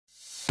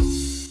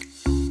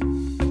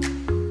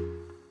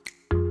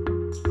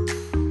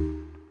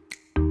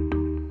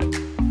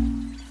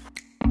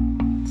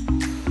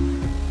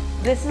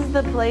This is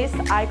the place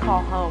I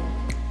call home.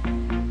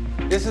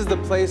 This is the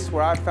place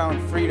where I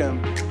found freedom.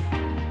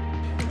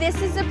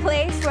 This is a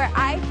place where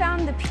I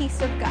found the peace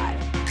of God.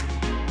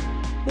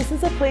 This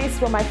is a place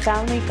where my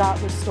family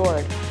got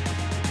restored.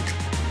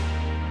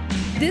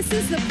 This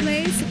is the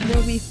place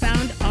where we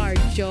found our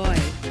joy.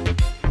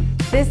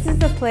 This is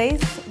the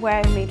place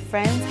where I made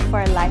friends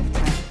for a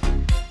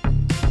lifetime.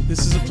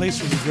 This is a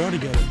place where we grow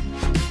together.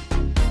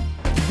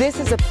 This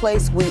is a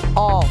place we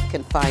all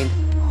can find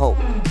hope.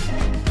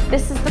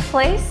 This is the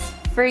place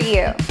for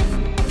you.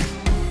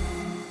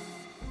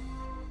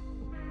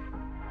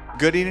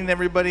 Good evening,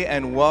 everybody,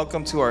 and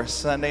welcome to our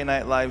Sunday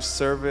Night Live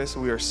service.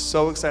 We are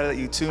so excited that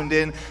you tuned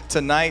in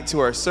tonight to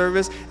our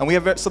service, and we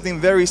have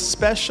something very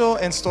special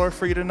in store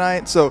for you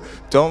tonight. So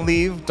don't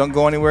leave, don't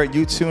go anywhere.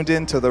 You tuned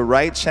in to the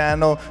right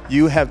channel.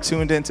 You have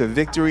tuned in to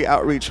Victory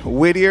Outreach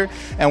Whittier,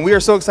 and we are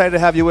so excited to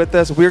have you with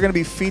us. We're going to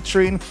be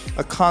featuring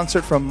a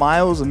concert from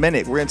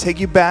Minnick. We're going to take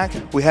you back.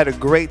 We had a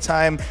great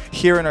time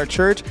here in our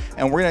church,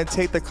 and we're going to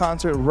take the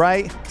concert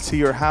right to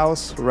your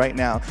house right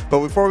now.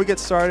 But before we get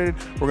started,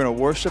 we're going to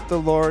worship the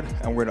Lord,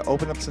 and we're going to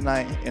open up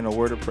tonight in a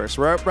word of prayer.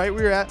 So right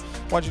where you're at,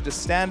 I want you to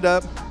stand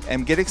up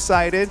and get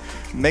excited.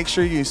 Make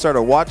sure you start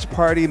a watch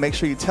party. Make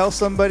sure you tell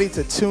somebody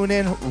to tune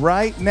in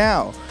right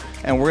now.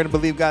 And we're going to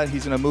believe God,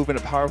 He's going to move in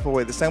a powerful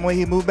way. The same way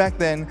He moved back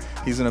then,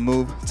 He's going to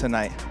move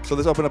tonight. So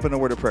let's open up in a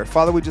word of prayer.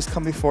 Father, we just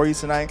come before you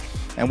tonight,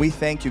 and we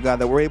thank you, God,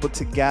 that we're able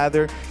to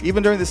gather,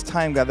 even during this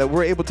time, God, that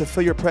we're able to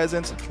feel your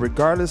presence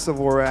regardless of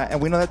where we're at.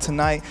 And we know that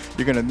tonight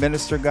you're going to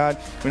minister, God.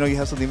 We know you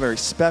have something very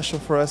special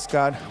for us,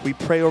 God. We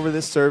pray over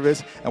this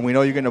service, and we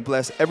know you're going to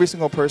bless every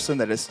single person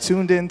that is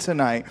tuned in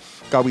tonight.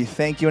 God, we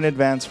thank you in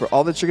advance for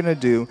all that you're going to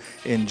do.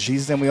 In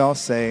Jesus' name we all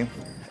say,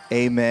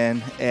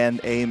 amen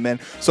and amen.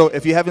 So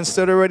if you haven't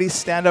stood already,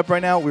 stand up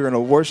right now. We're going to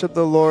worship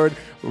the Lord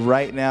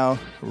right now,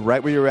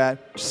 right where you're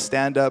at. Just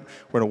stand up.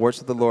 We're going to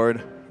worship the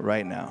Lord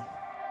right now.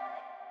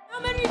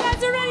 How many of you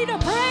guys are ready to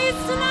praise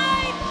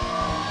tonight?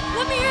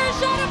 Let me hear a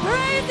shout of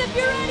praise if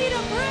you're ready to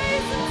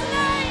praise Him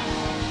tonight.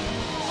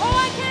 Oh,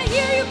 I can't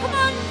hear you. Come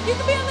on. You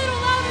can be a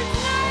little louder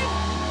tonight.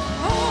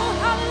 Oh,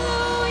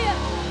 hallelujah.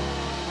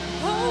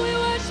 Oh, we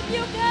worship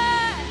you, God.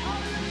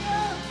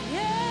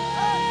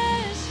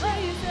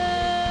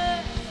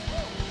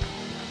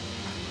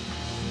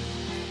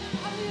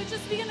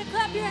 Just begin to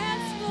clap your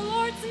hands to the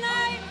Lord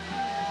tonight.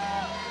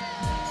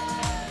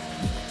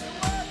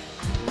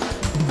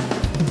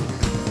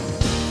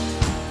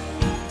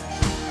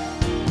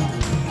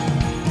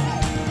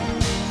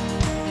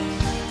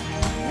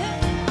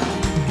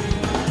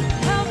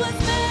 I was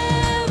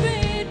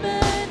married, but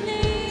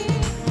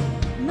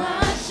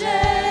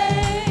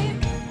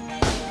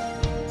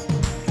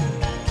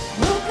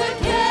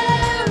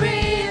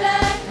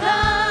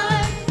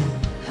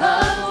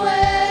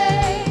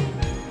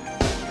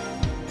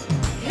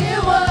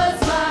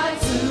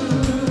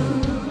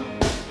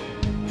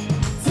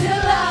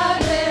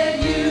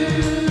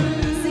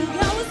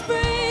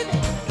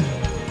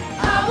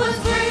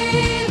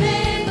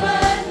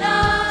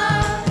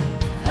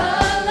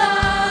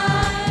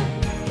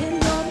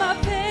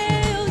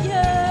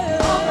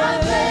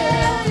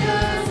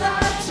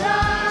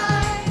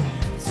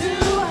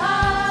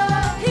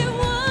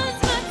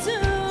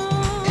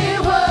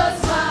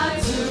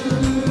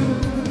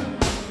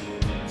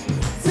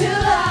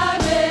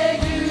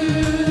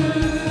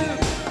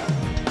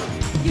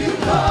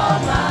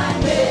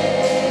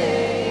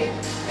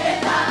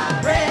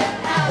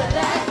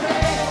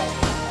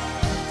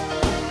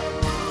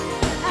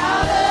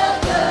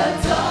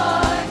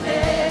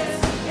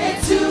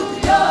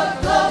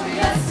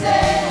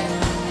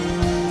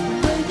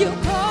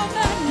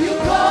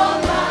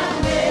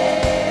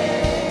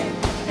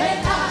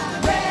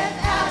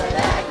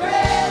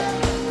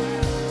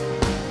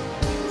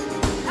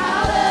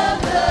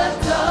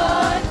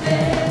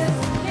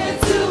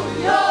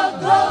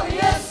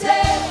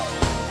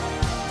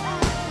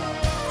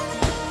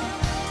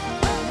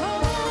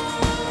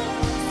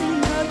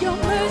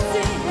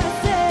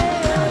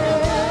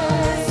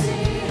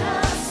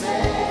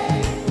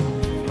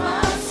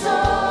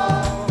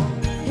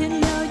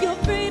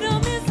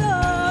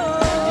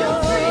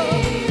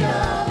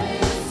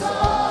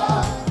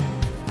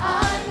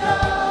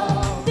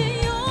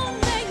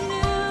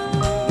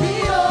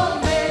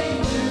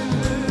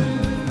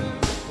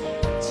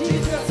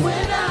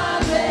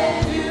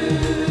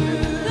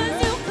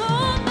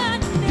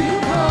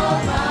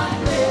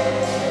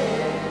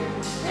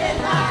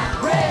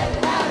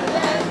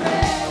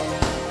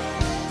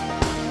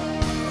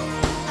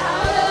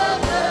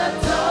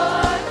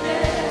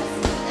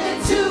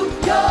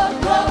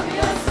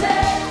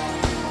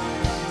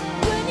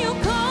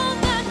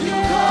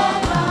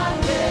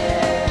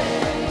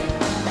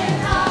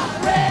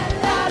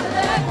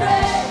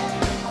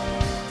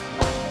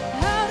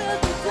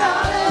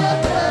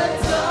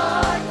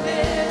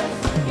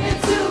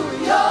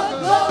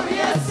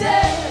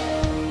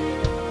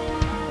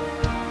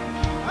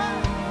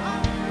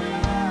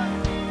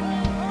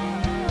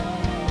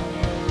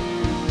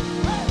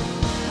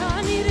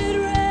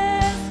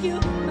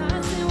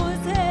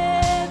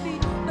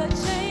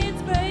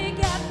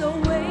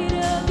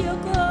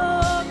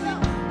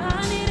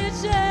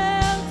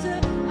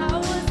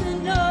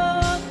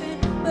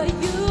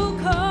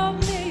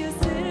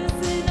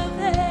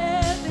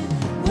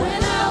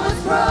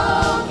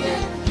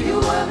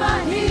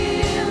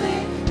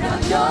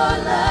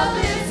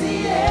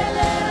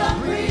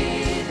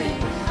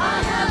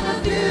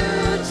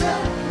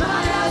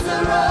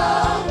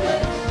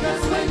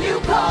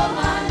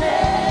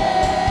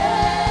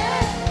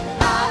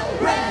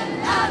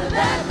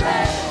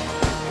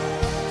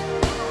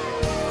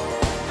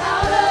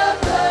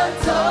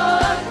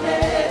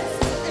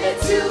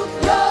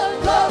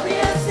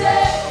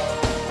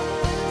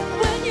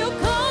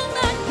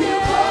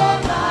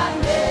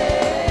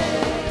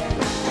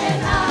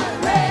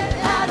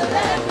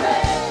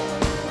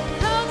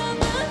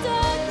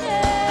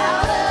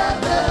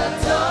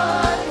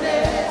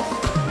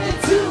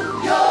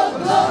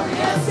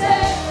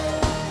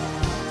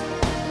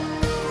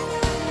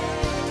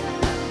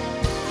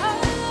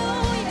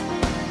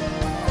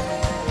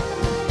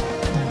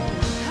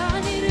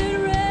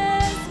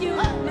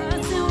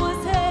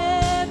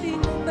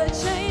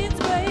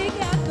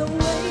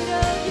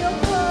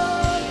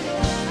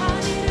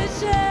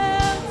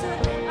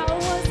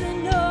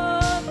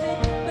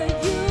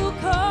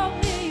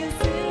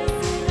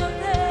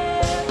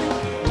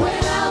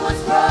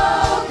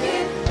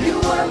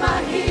my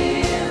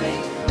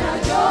healing. Now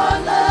your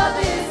love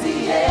is the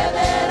air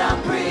that I'm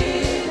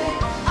breathing.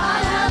 I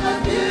have a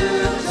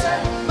future,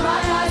 my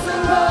eyes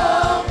are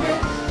open.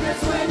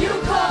 'Cause when you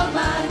call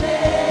my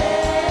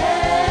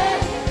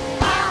name,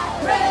 I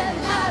ran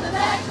out of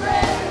that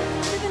grave.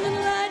 Living in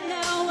the light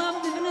now, I'm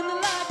living in the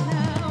light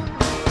now.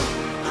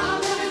 I'm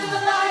living in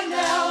the light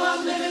now,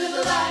 I'm living in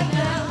the light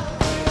now.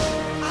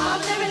 I'm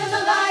living in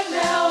the light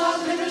now, I'm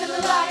living in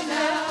the light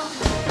now.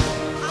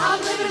 I'm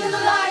living in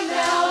the light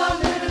now, I'm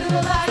living in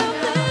the light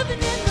now.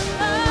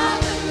 I'm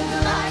living in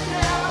the light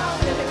now, I'm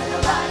living in the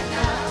light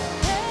now.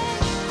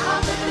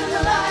 I'm living in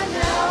the light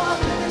now, I'm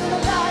living in the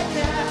light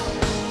now.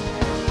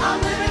 I'm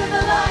living in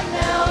the light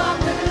now, I'm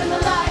living in the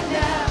light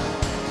now.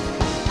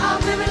 I'm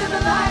living in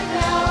the light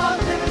now, I'm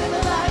living in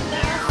the light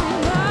now.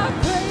 My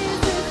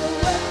praise is a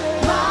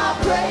weapon. My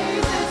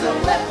praise is a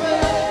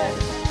weapon.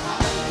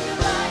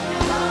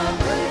 My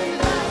praise is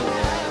a weapon.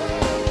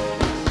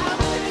 I'm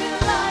living in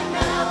the light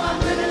now, I'm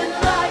living in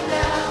the light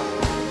now.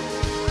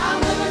 I'm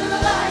living in the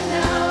light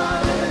now,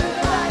 I'm living in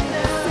the light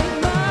now. Say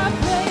my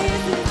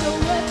praise is a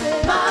weapon.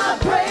 My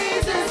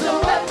praise is a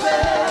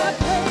weapon.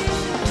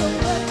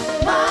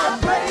 My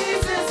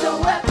praise is a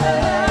weapon.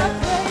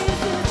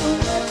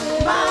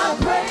 My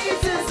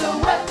praise is a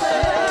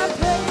weapon.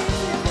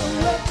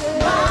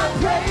 My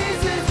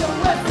praise is a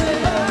weapon.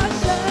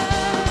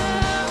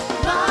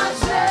 My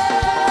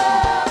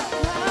shell.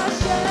 My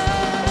shell.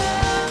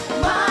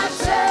 My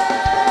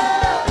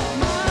shell.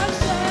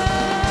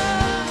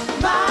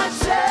 My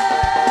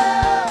shell.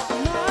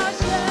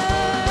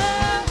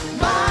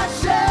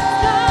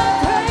 My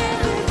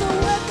praise is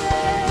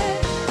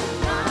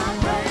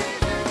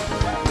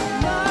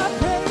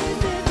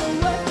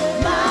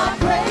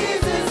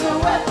a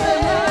weapon.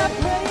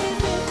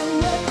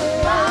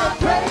 My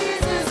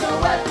praise is a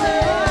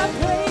weapon.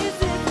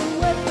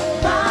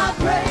 My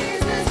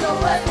praise is a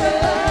weapon.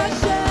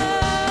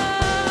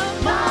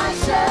 My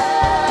shell.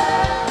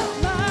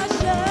 My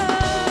shell.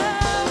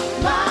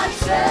 My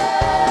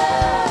shell.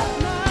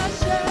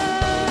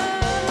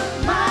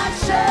 My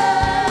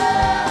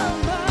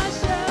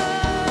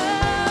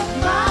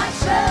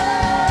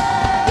shell.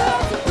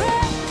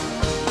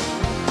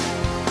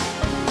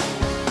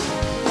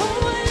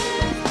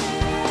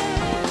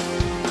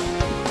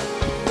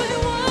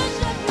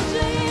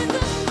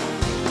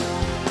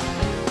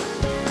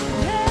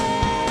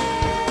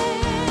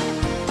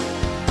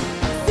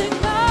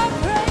 My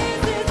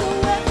praise is a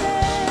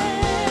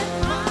weapon.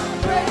 My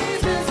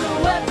praise is a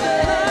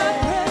weapon.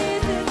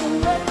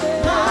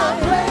 My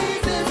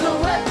praise is a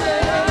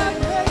weapon.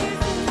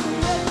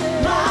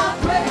 My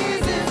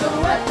praise is a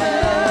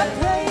weapon.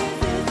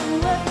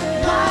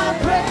 My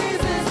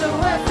praise is a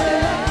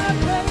weapon.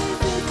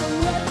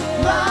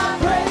 My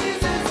praise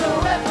is a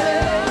weapon.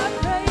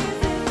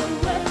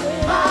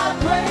 My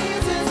praise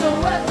is a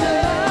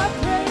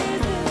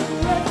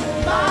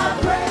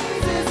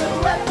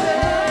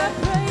weapon.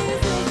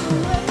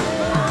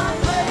 My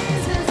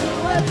praise is a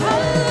weapon.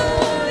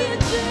 Hallelujah,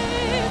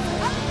 Jesus.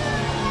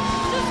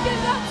 Just give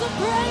God some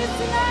praise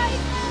tonight.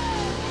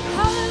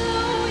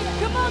 Hallelujah.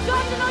 Come on,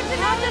 God,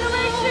 anointing our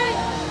generation.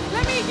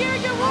 Let me hear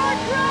your war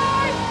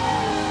cry.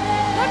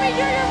 Let me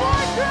hear your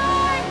war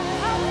cry.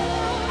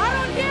 I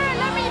don't hear it.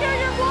 Let me hear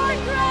your war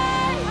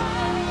cry.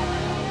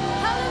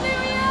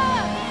 Hallelujah.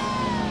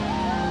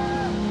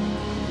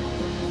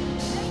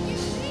 Thank you,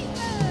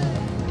 Jesus.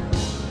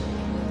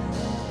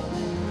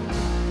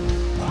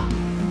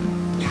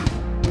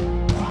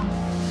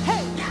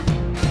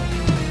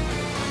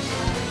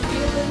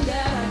 Feeling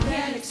that I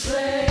can't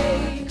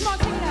explain. Come on,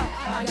 sing it out.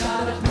 I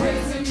got a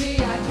praise in me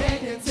I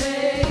can't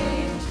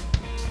contain.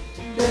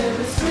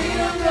 There is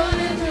freedom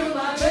running through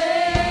my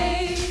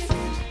veins.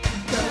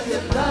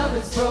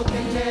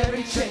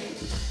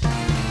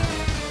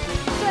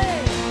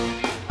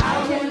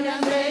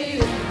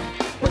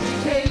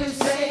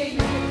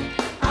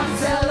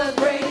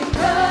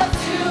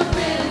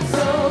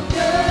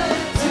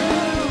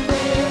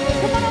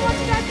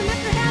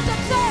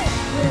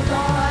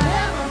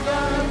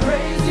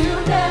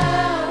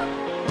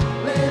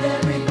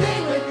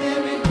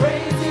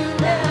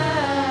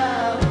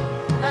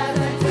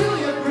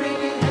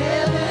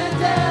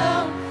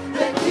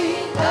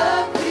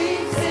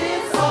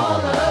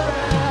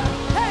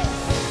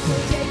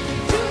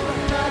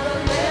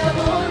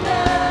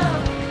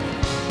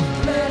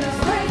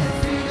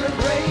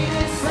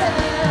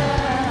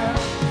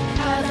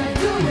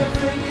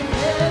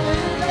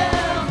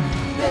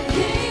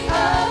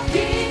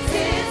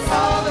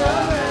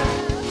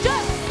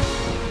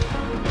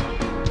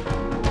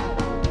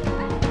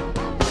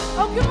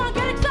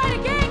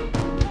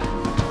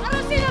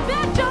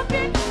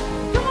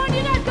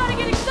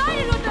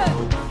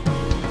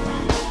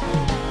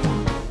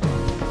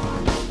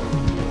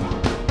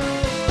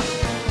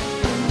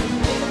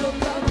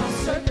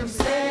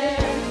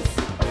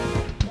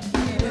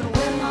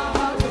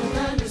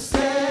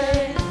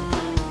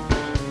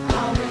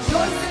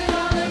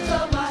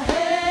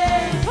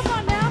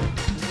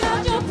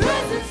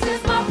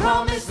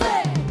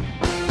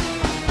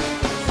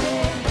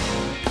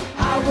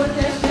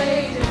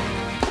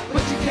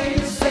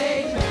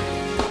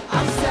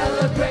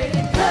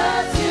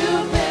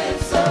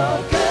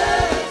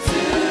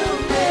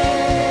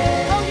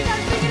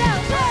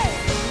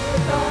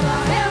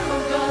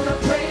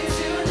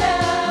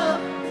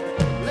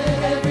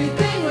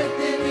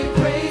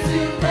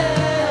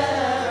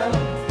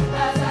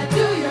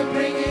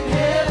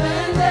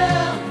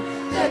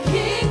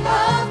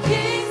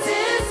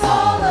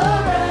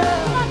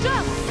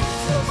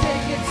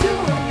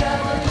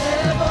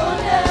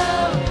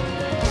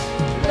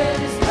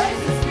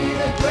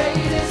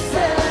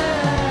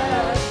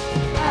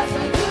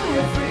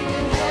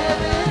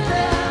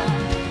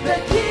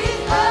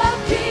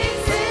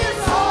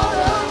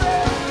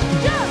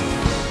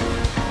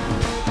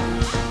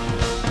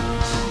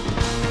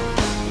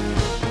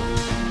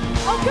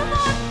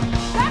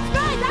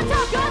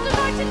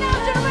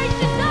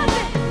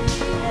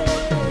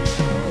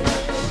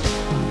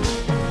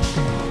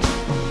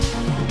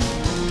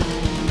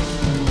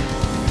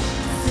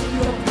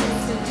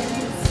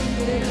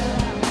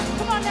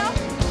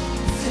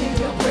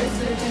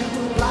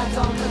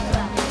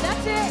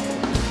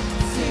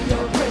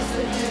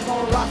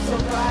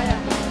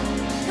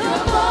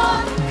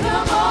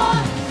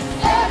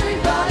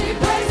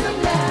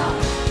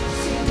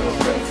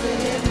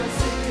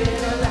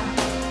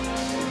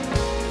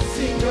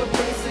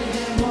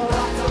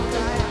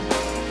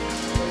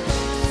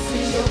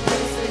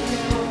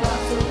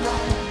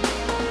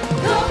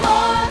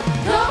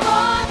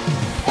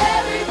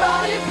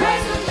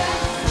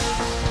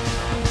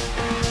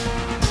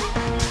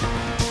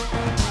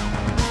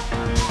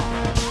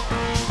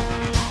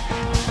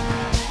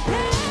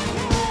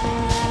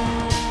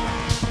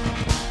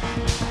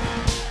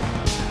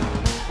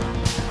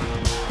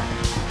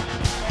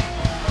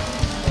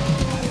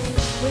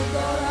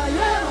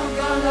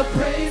 wanna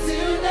praise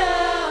you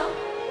now.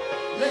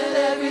 Let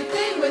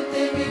everything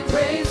within me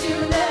praise you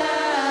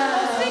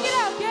now. Sing it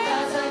out,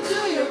 gang. As I do,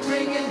 you're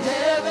bringing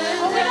heaven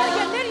Oh, we gotta down.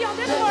 get nitty on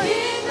this The one.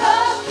 King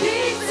of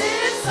Kings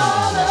is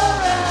all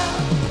around.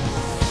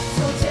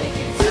 So take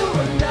it to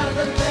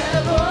another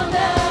level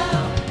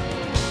now.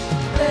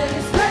 Let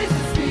His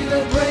praises be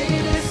the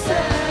greatest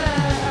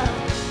sound.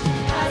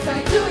 As I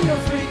do,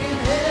 you're bringing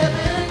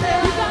heaven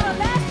down. You got a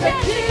last The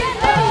chance to King get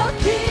nitty. of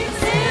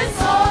Kings is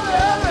all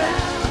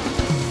around.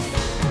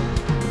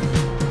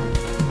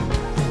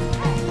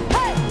 Hey,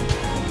 hey,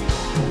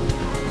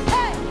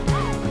 hey,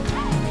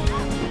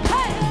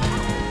 hey,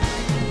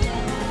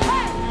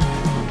 hey.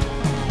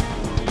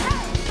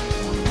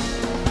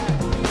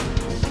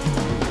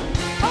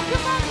 Oh,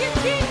 come on, give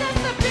Jesus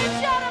a big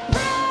shout of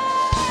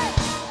praise.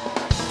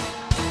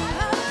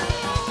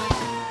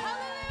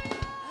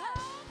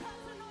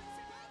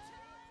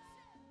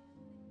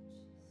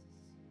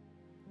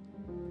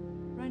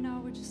 Right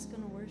now, we're just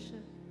going to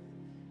worship.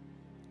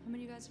 How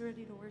many of you guys are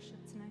ready to worship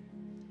tonight?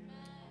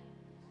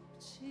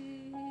 Jesus,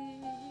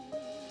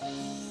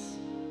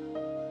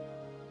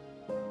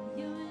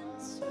 you're in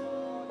this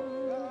room.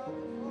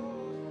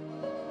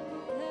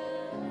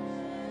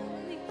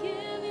 We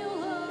give you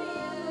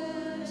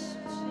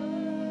worship,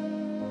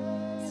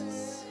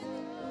 Jesus.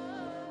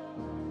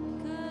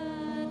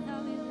 God,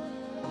 how we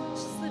love.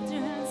 Just lift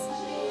your hands.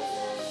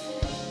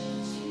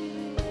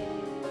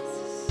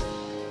 Jesus,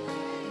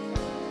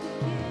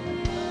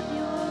 give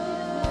your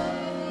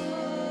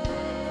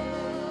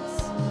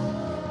praise.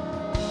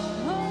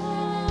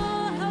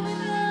 Oh, how we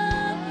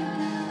love you,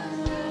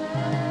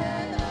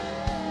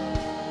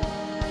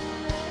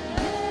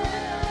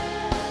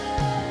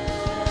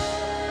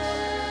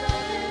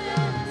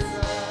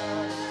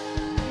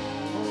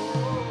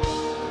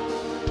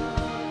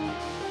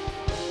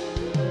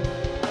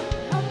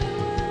 how we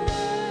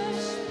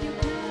worship you,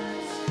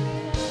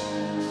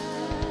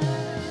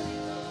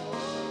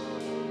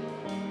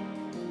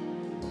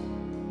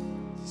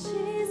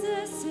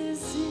 Jesus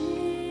is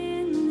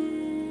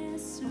in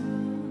this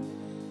room,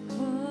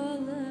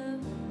 all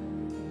around.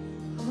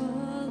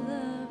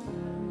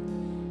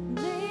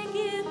 Make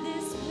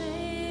this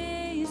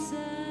place,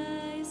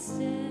 I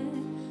said,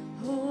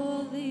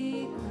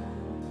 holy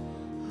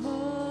ground,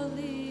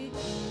 holy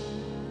ground.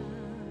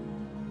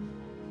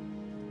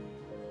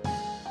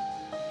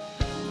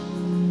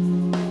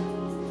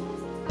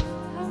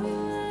 How we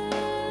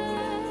worship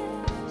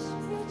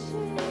you,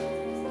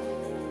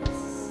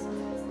 Jesus.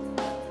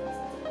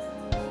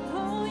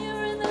 Oh,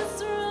 you're in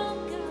this room,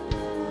 God.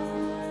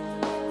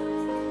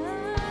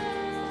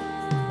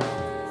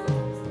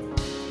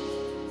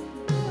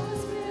 Holy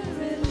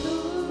Spirit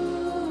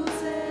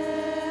moves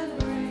and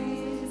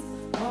brings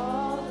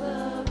all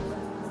around,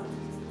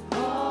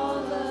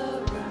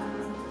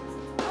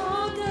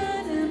 all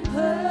good and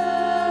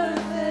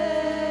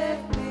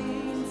perfect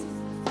things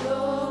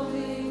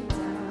flowing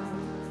down.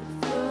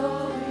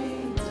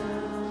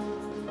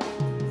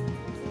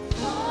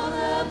 All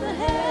of the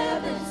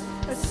heavens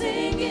are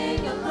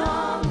singing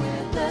along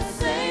with the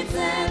saints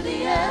and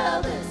the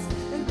elders,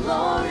 in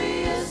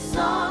glorious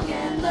song,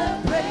 and the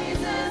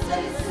praises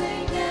they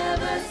sing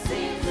never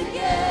seem to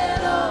get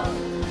old.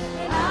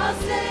 And I'll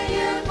stay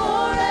here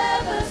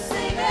forever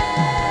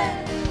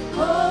singing,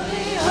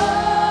 holy,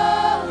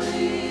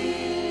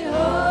 holy,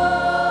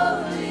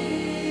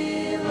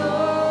 holy Lord,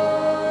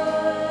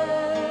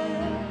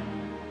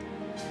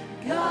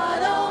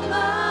 God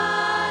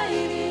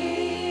Almighty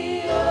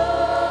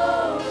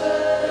over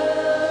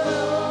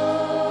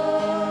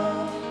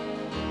all.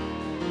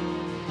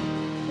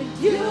 And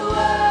you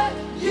are,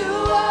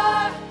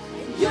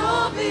 and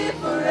you'll be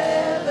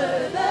forever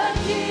the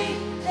King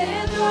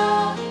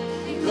enthroned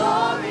in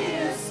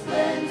glorious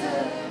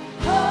splendor.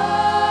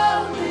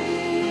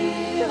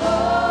 Holy,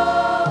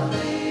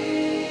 holy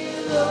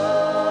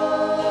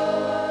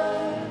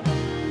Lord.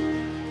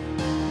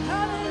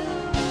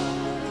 Hallelujah.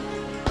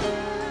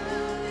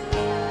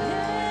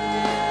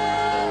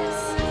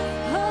 Yes.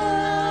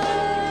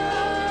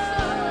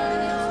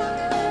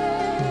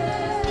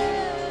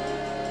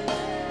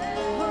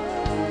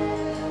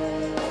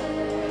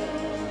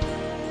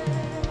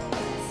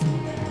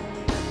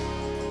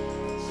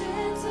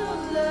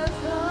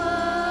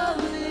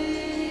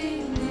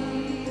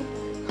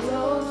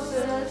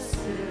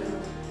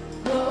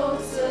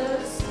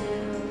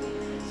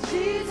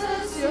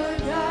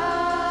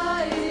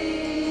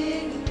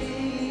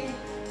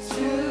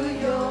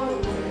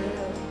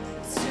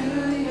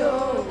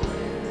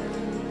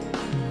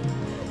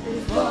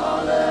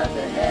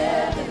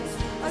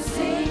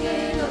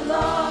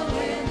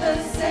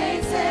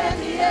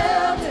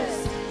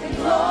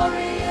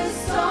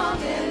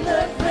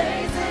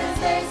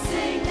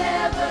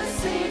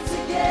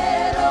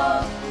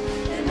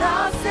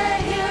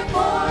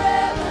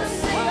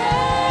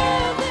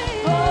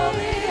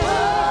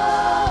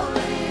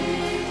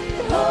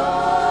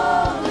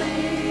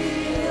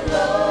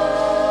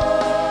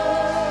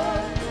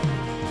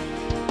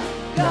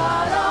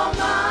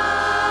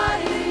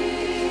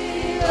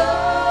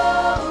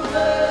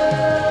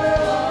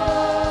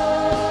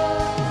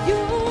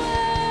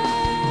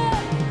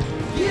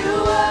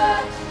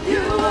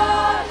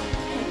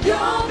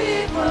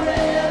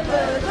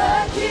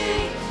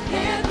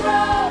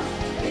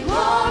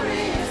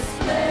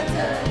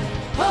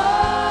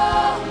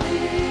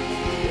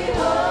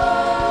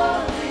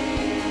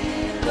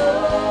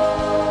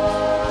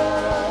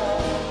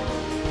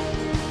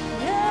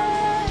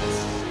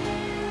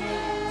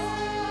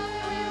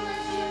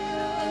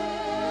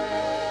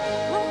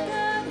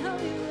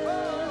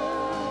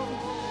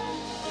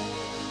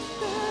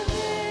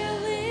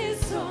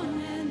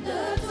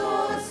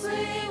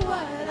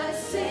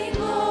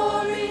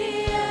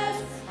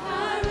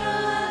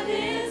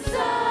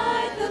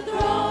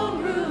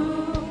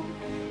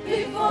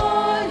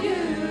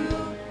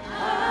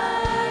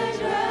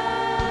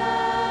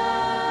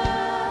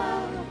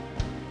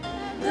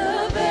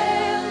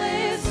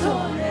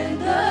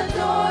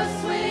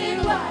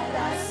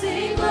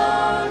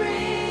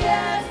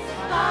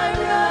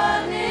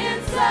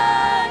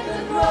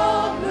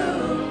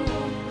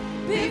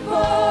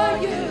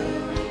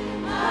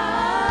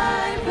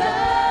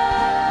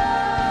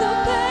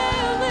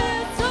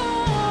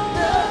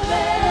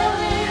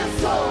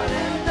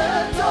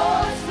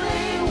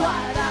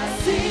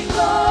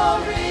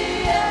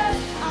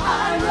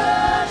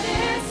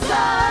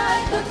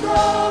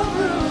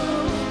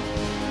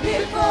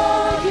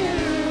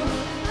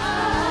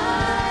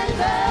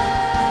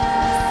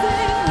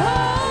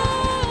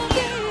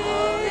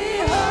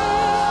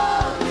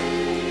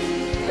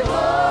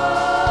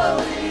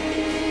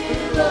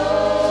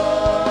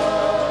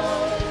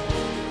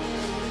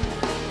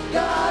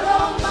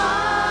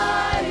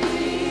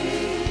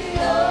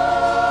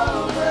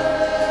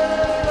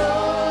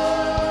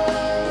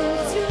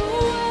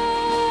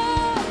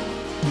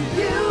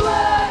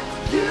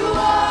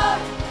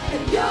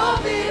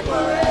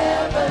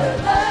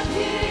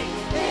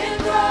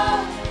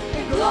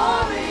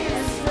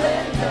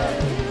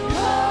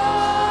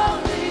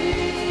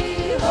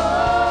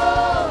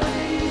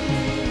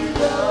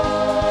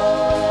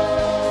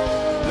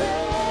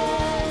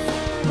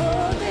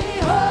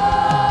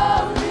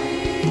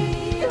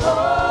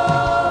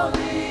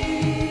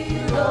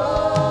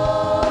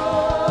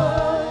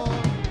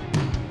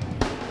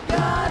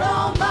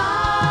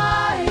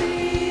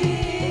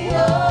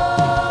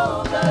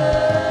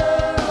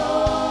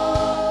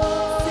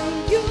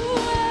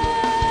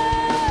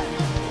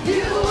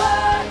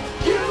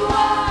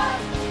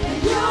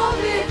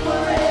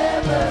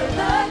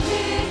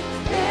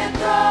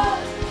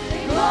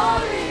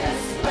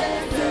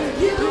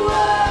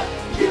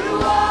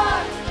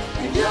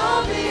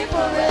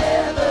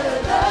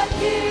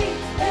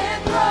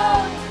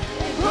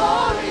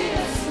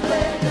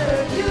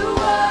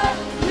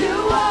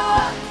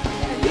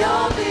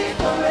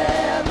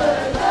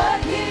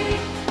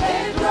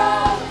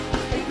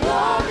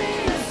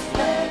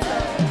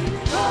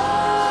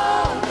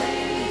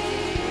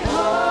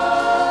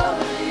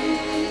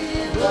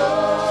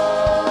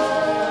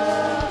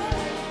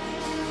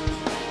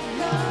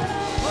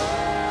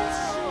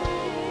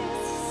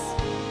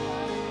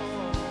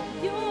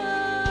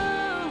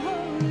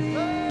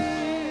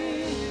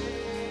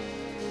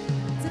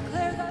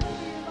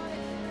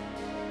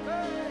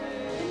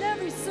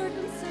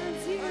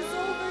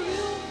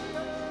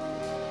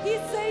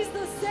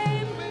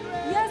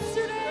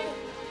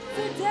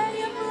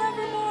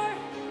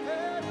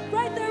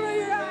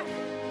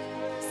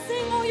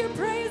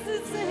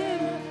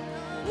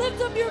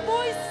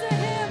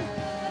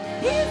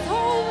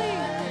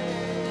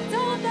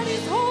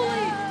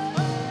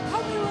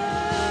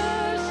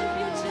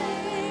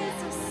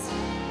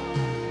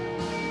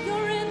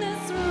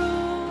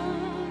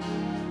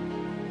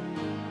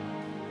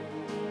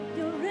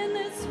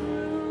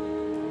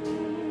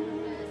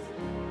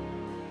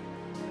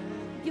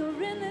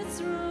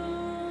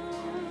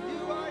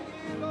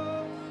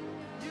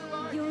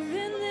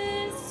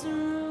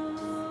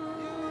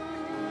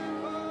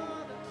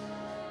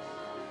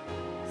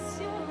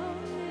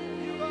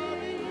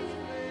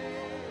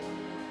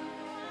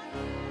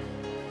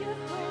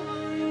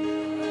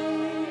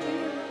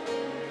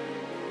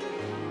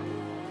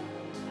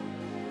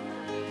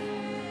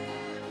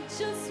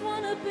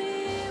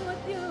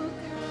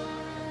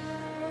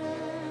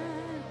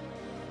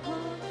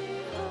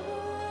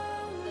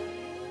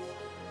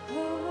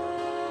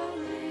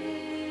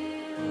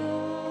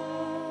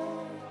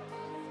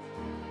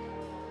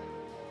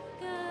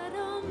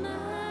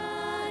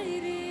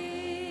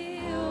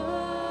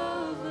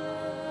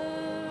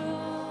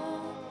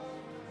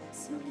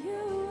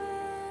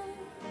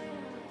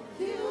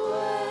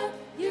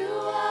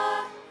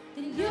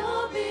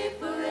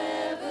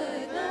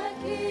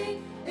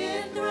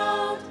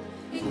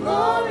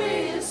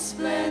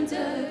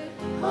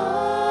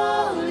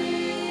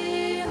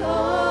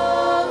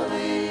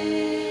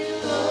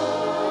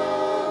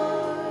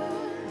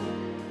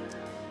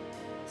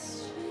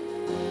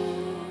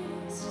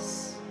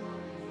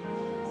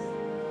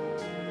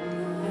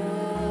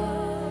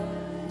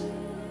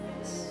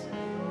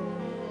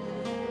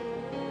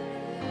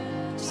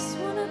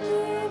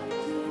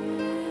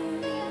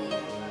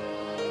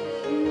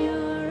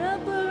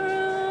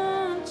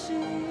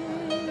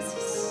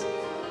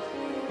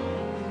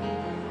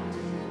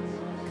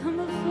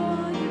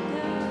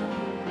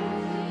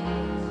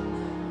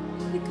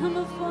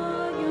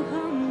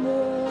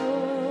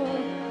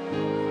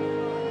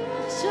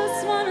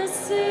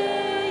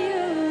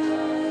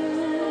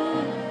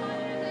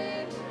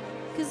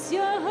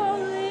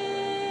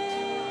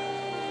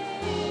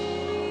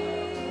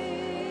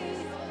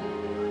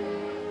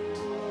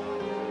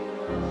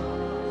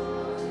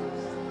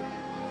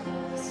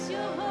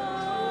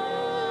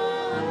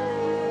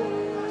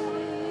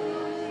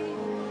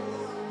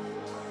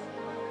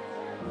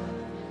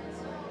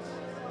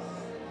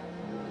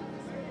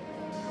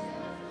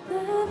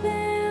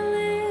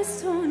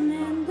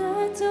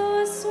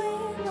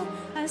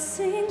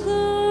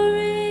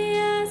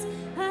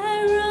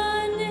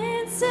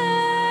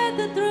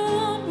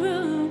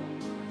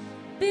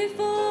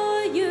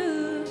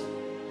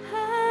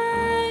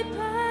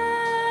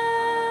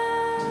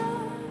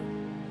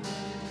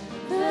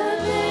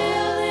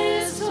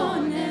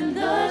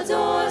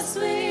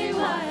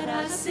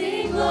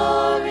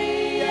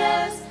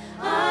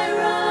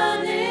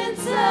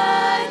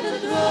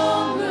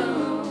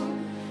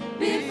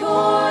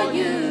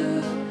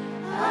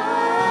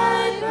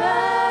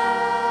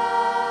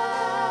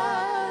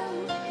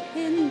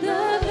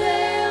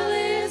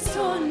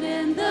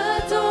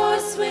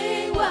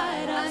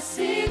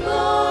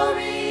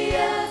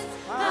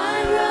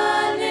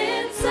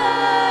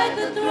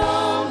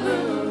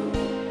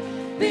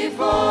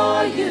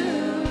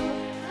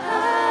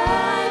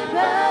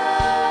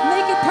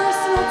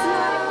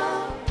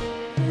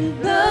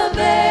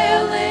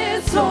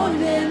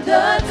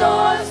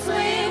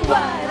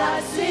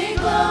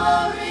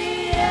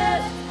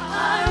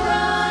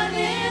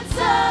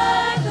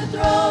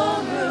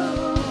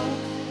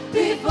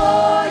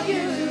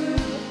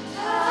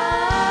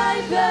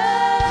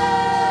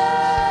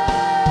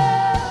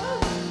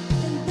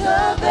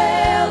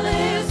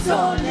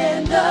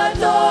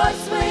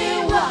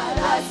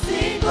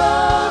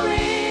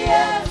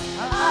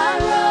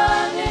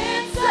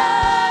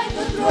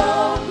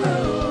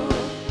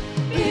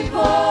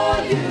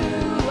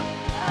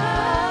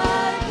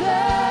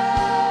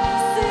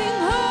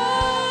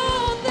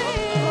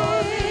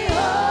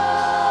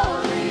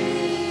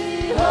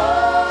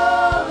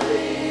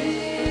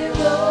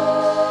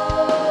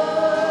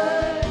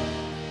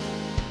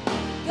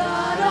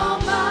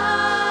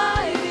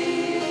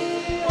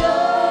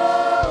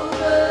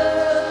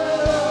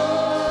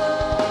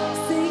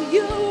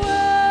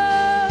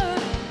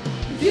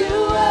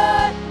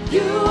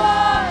 You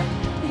are,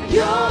 and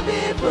you'll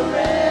be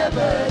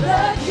forever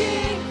the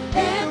King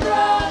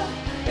enthroned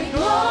in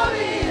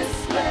glorious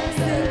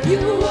splendor.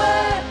 You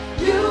are,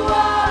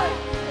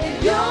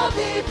 and you'll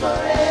be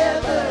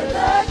forever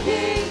the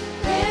King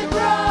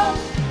enthroned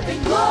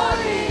in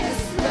glorious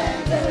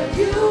splendor.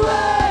 You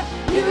are,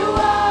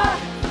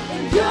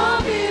 and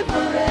you'll be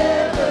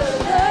forever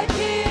the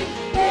King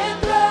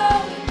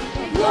enthroned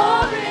in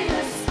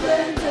glorious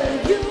splendor.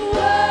 You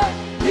are,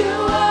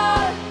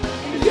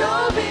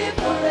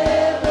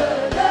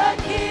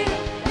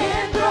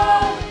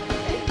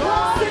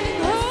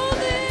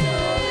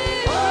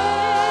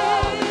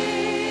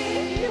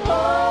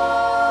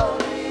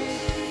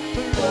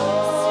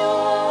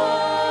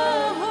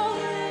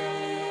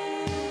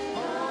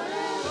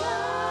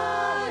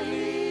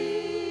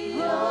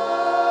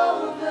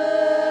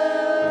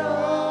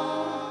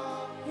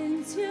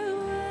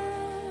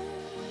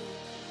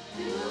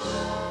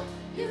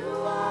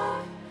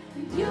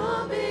 and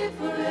you'll be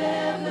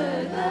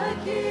forever the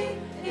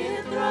King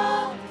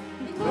enthroned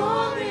in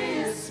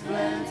glorious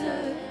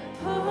splendor.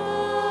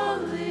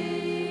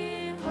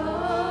 Holy,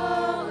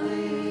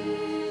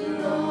 holy,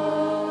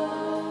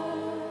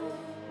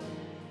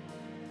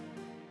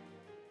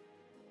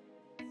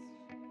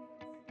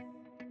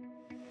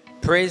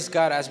 Praise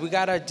God. As we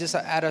gotta just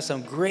add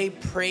some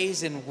great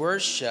praise and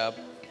worship,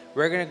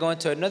 we're gonna go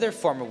into another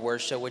form of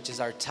worship, which is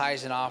our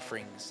tithes and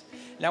offerings.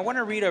 And I want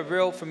to read a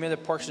real familiar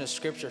portion of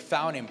scripture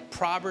found in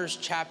Proverbs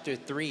chapter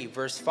 3,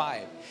 verse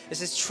 5. It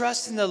says,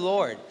 trust in the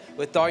Lord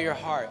with all your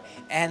heart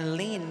and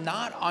lean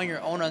not on your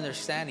own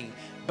understanding,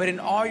 but in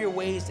all your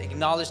ways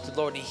acknowledge the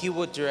Lord and he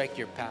will direct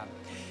your path.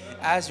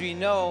 As we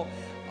know,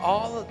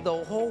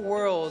 the whole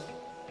world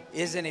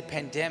is in a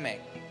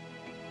pandemic.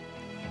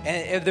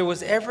 And if there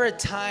was ever a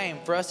time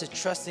for us to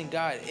trust in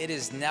God, it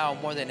is now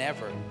more than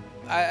ever.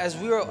 As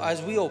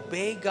we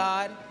obey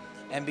God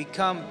and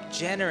become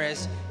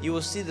generous, you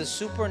will see the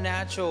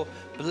supernatural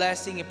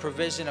blessing and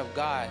provision of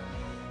God.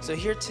 So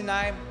here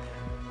tonight,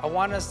 I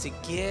want us to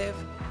give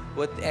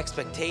with the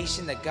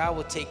expectation that God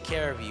will take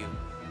care of you.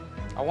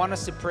 I want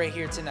us to pray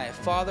here tonight.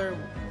 Father,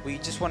 we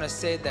just want to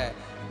say that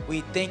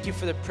we thank you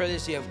for the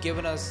privilege you have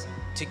given us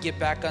to get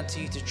back unto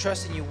you, to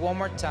trust in you one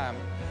more time.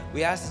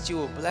 We ask that you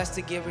will bless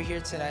the giver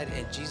here tonight.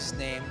 In Jesus'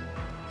 name,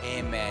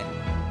 amen.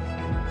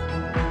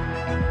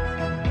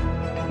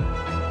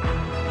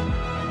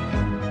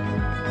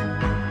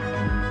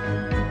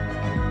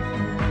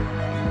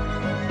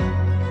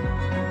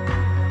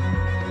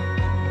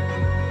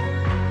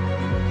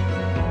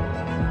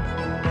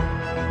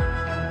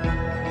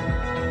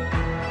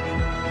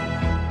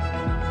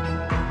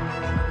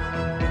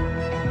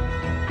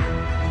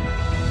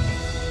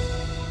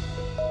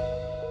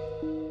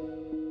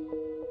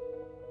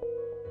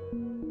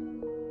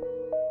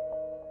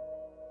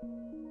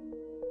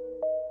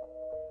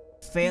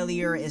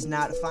 Failure is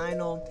not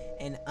final,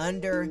 and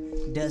under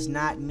does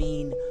not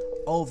mean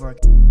over.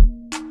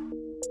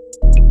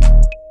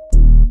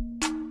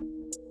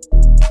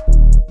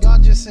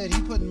 God just said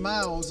he putting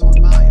miles on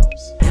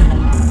miles.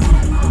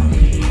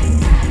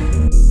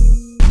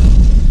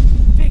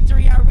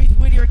 Victory Outreach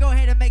Whittier, go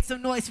ahead and make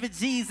some noise for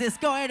Jesus.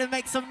 Go ahead and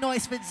make some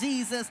noise for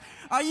Jesus.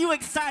 Are you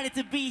excited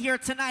to be here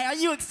tonight? Are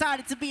you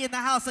excited to be in the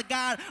house of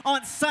God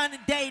on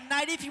Sunday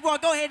night? If you are,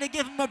 go ahead and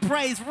give him a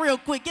praise real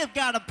quick. Give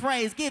God a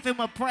praise. Give him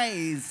a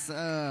praise.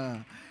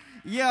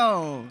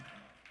 Yo,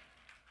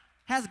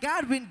 has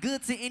God been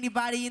good to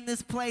anybody in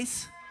this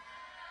place?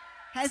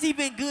 Has he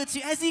been good to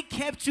you? Has he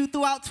kept you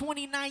throughout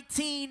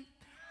 2019?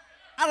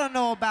 I don't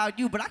know about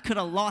you, but I could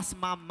have lost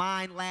my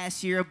mind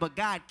last year, but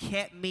God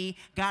kept me.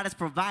 God has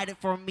provided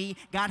for me.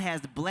 God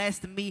has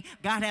blessed me.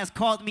 God has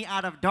called me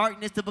out of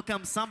darkness to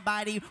become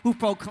somebody who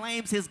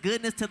proclaims his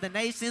goodness to the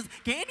nations.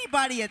 Can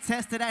anybody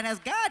attest to that? Has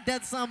God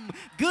done something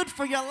good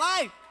for your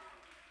life?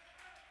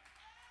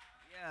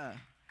 Yeah.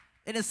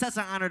 It is such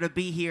an honor to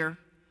be here.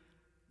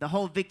 The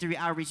whole Victory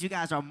Outreach, you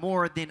guys are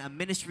more than a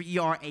ministry.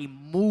 You are a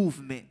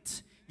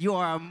movement. You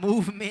are a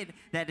movement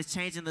that is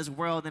changing this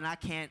world, and I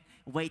can't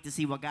wait to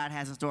see what God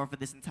has in store for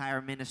this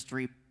entire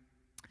ministry.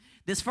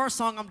 This first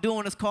song I'm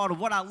doing is called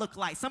What I Look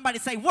Like. Somebody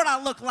say, What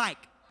I Look Like.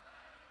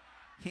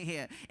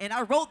 Yeah. And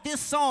I wrote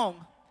this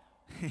song.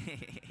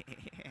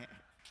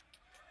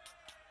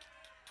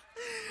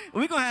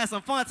 We're going to have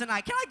some fun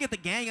tonight. Can I get the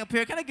gang up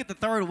here? Can I get the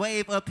third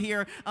wave up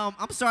here?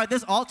 I'm sorry,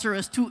 this altar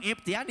is too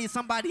empty. I need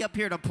somebody up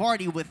here to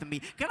party with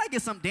me. Can I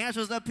get some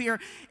dancers up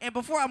here? And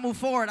before I move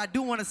forward, I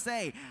do want to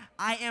say,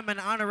 I am an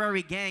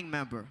honorary gang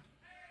member.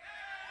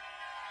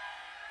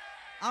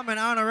 I'm an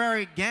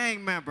honorary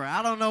gang member.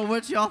 I don't know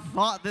what y'all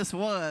thought this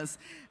was.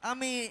 I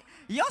mean,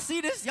 y'all see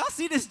this? Y'all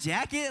see this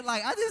jacket?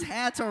 Like, I just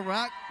had to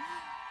rock.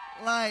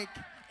 Like,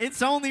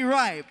 it's only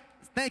right.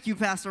 Thank you,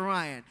 Pastor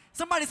Ryan.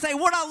 Somebody say,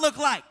 what I look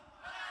like.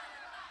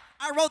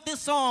 I wrote this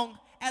song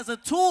as a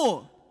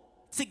tool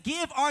to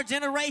give our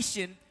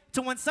generation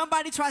to when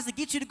somebody tries to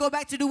get you to go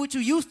back to do what you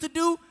used to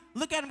do,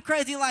 look at them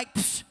crazy like,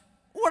 psh,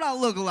 what I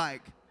look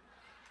like.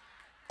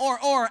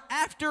 Or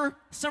after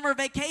summer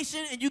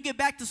vacation and you get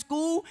back to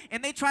school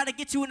and they try to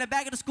get you in the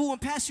back of the school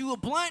and pass you a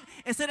blunt,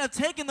 instead of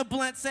taking the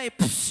blunt, say,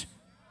 psh,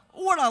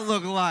 what I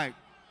look like?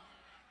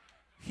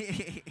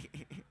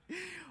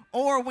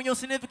 Or when your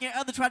significant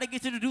other try to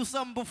get you to do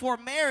something before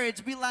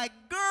marriage, be like,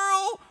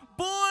 girl,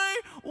 boy,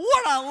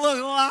 what I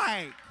look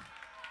like?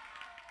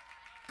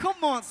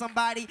 Come on,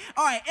 somebody.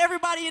 All right,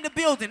 everybody in the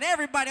building,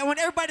 everybody. I want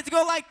everybody to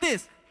go like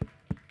this.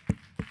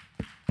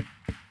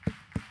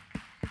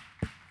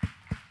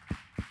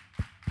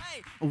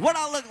 What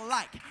I look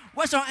like?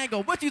 What's your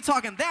angle? What you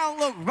talking? They don't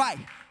look right.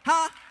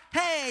 Huh?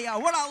 Hey,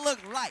 what I look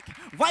like?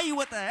 Why you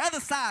with the other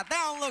side? They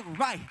don't look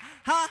right.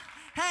 Huh?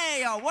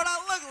 Hey, what I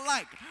look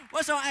like?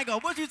 What's your angle?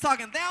 What you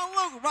talking? They don't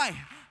look right.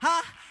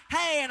 Huh?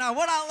 Hey, and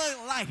what I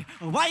look like?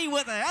 Why you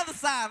with the other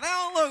side? They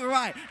don't look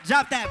right.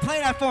 Drop that.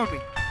 Play that for me.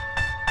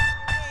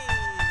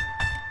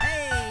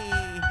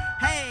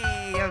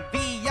 Hey,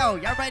 VO,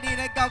 y'all ready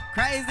to go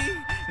crazy?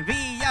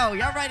 VO,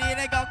 y'all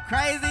ready to go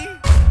crazy?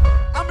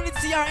 I'm gonna need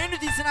to see y'all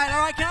energy tonight,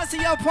 all right? Can I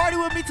see y'all party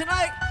with me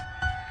tonight?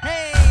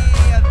 Hey,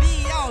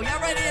 VO, y'all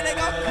ready to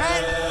go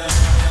crazy?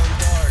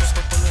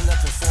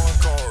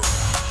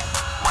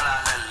 What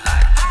I look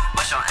like?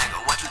 What's your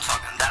angle? What you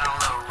talking? That don't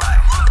look right.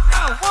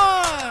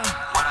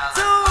 One,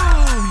 two,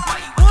 1, 2,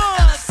 3.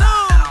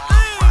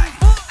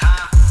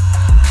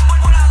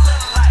 What I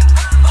look like?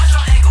 What's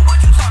your angle?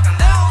 What you talking?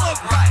 That don't look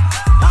right.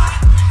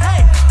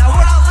 Hey, now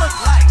what I look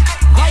like?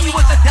 Why you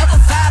with the devil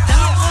side? That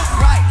don't look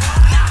right.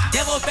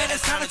 Devil better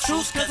turn the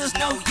truth, cause it's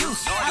no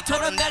use. I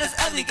told him that it's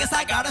ugly, guess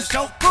I gotta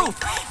show proof.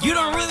 You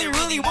don't really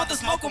want the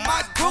smoke with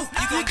my group.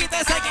 You can get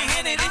that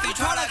second-handed if you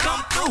try to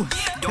come through.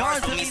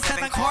 Doors to me,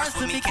 7 cars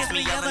to me, kiss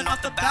me yelling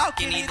off the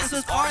balcony. This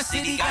was our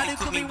city, gotta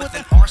equip me with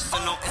an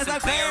arsenal. As I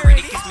bury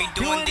it, kiss me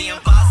doing the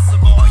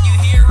impossible. Are you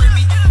hearing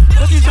me?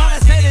 What you trying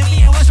to say to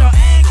me and what's your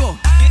angle?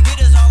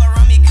 Get us all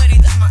around me, Cuddy,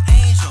 that's my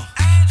angel.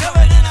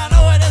 Covered and I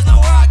know it, there's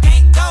nowhere I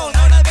can't go.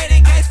 No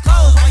debating, case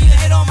closed, while you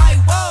hit on my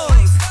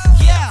woes.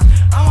 Yeah,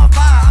 I'm on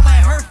fire, I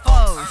might hurt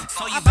foes.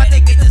 I bet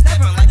they get to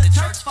stepping like the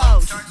church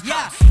foes.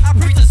 Yeah, I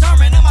preach a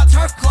sermon in my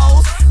turf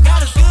clothes.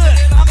 God is good,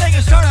 I'm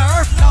making sure the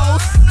earth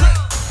knows.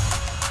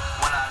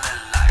 What I look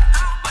like?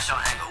 What's your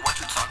angle? What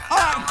you talking?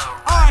 That don't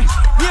look Alright,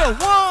 yeah,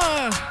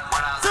 1,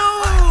 2,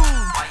 1,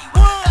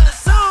 2,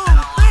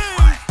 3.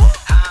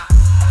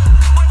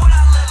 What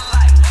I look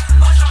like?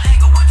 What's your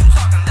angle? What you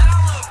talking? That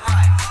don't look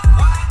right.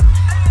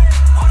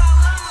 What I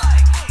look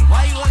like?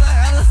 Why you on the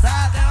other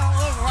side? That don't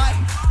look right.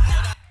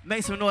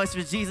 Make some noise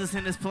for Jesus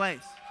in this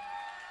place.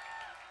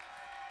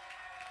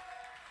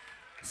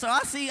 So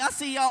I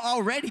see y'all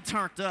already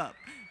turned up.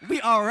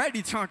 We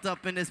already turned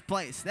up in this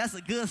place. That's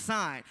a good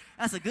sign.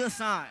 That's a good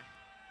sign.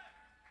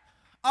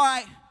 All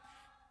right.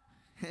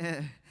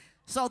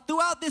 So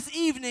throughout this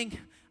evening,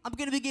 I'm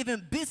going to be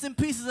giving bits and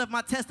pieces of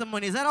my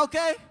testimony. Is that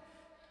okay?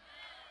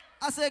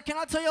 I said, can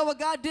I tell y'all what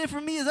God did for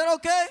me? Is that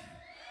okay?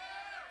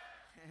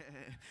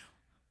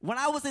 When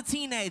I was a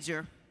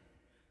teenager,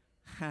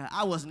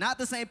 I was not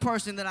the same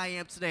person that I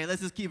am today.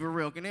 Let's just keep it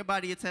real. Can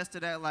anybody attest to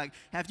that? Like,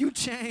 have you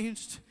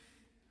changed?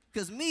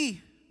 Because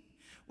me,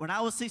 when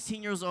I was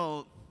 16 years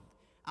old,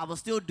 I was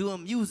still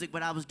doing music,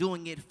 but I was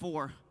doing it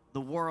for the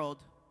world.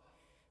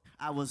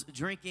 I was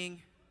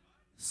drinking,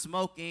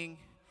 smoking.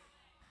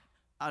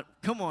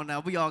 Come on now,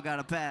 we all got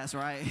to pass,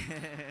 right?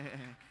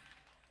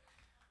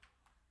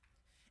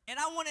 And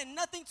I wanted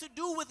nothing to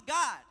do with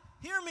God.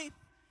 Hear me?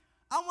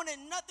 I wanted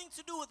nothing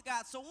to do with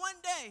God. So one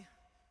day,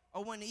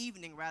 or one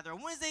evening rather,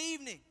 Wednesday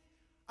evening,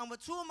 I'm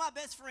with 2 of my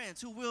best friends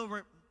who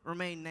will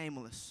remain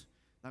nameless.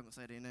 Not gonna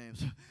say their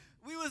names.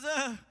 We was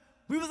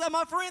at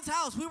my friend's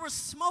house. We were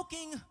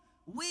smoking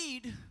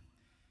weed.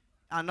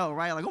 I know,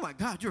 right? Like, oh my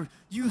God, you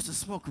used to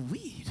smoke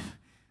weed.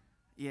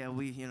 Yeah,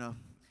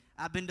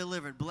 I've been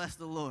delivered. Bless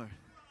the Lord.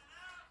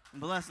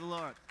 Bless the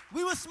Lord.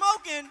 We were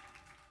smoking,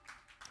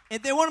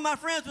 and then one of my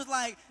friends was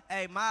like,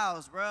 hey,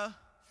 Miles, bro,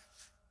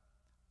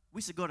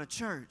 we should go to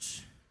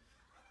church.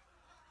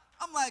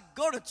 I'm like,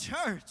 go to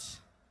church?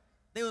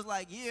 They was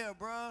like, yeah,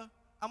 bro.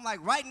 I'm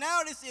like, right now?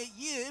 They said,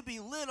 yeah, it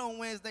be lit on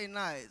Wednesday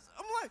nights.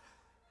 I'm like,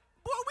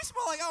 boy, we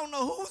smell like I don't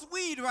know who's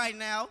weed right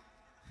now.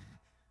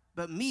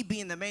 But me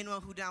being the main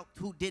one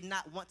who did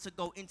not want to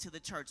go into the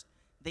church,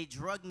 they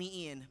drugged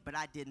me in, but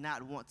I did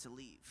not want to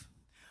leave.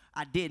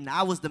 I didn't.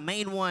 I was the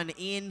main one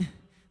in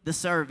the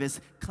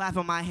service,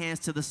 clapping my hands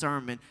to the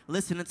sermon,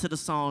 listening to the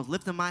songs,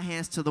 lifting my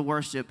hands to the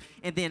worship.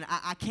 And then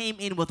I came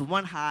in with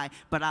one high,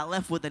 but I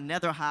left with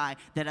another high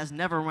that has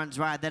never run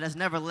dry, that has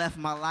never left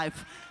my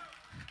life.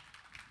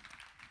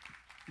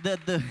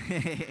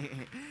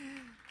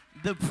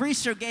 The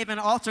preacher gave an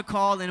altar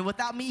call, and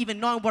without me even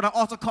knowing what an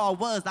altar call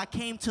was, I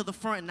came to the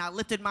front and I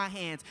lifted my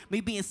hands.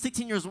 Me being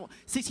 16 years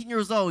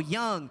old,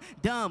 young,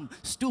 dumb,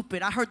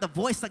 stupid, I heard the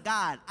voice of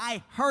God.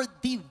 I heard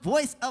the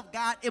voice of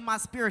God in my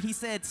spirit. He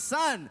said,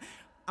 son,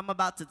 I'm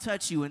about to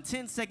touch you. And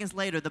 10 seconds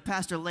later, the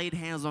pastor laid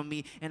hands on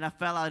me, and I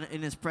fell out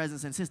in his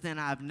presence. And since then,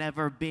 I've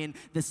never been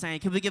the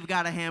same. Can we give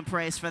God a hand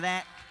praise for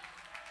that?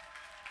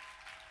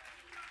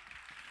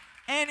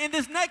 And in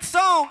this next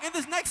song,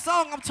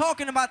 I'm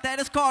talking about that.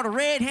 It's called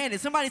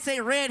red-handed. Somebody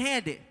say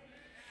red-handed.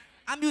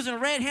 I'm using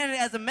red-handed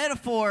as a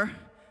metaphor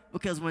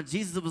because when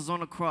Jesus was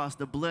on the cross,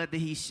 the blood that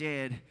he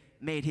shed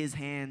made his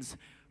hands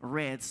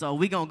red. So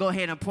we're going to go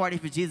ahead and party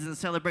for Jesus and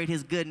celebrate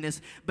his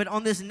goodness. But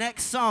on this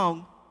next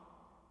song,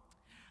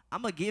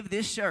 I'm going to give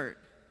this shirt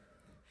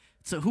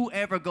to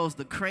whoever goes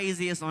the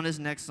craziest on this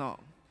next song.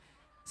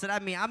 So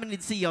that means I'm going to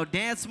need to see your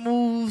dance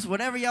moves,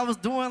 whatever y'all was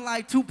doing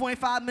like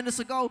 2.5 minutes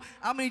ago.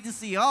 I'm going to need to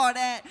see all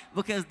that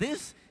because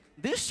this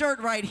shirt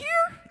right here,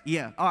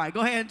 yeah. All right, go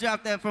ahead and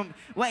drop that from,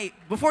 wait,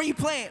 before you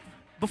play it,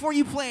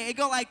 it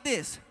go like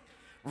this.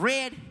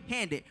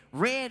 Red-handed,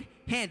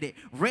 red-handed,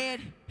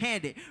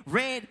 red-handed,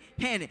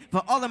 red-handed.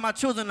 For all of my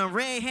children, I'm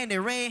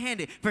red-handed,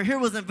 red-handed. For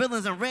heroes and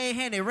villains, I'm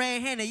red-handed,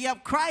 red-handed.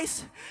 Yep,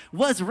 Christ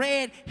was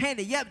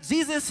red-handed. Yep,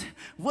 Jesus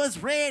was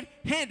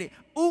red-handed.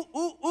 Ooh,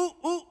 ooh, ooh,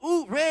 ooh,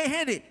 ooh,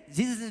 red-handed.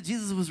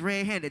 Jesus was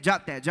red-handed.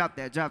 Drop that, drop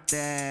that, drop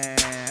that.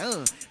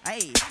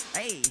 Hey,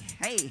 hey,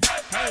 hey,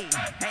 hey,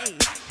 hey,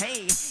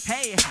 hey,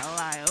 hey.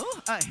 Like,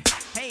 ooh,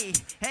 hey,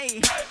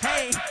 hey,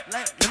 hey.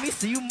 Let me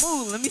see you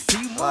move. Let me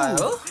see you move.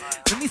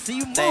 Let me see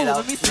you move.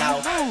 Let me see you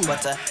move.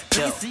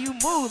 Let me see you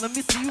move. Let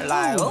me see you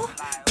move.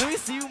 Let me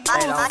see you move.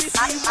 Let me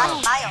see you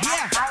move.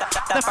 Yeah.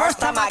 The first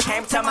time I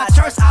came to my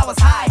church, I was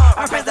high.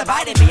 My friends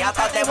invited me, I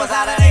thought they was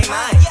out of their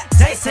mind.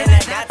 They said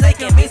that now they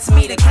convinced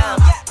me to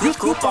come. Youth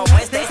group on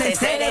Wednesdays, they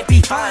say they'd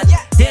be fun.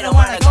 Didn't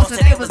wanna go, so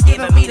they was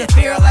giving me the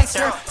fear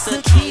lecture.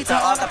 Took heed to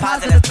all the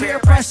positive peer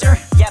pressure.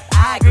 Yep,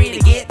 I agreed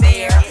to get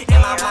there.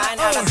 In my mind,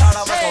 I just thought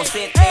I was gonna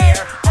sit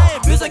there.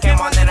 Music came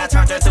on, then I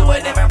turned her to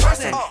a different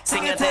person.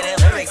 Singing to the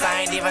lyrics,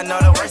 I ain't even know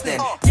the words then.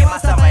 Give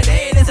myself a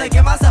day, then to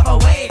give myself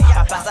away.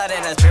 I passed out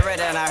in the spirit,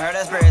 and I heard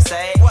the spirit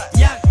say,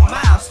 Young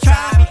Miles,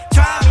 try me,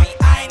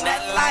 I ain't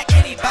nothing like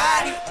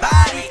anybody.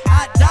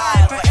 I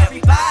died for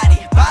everybody.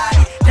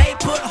 They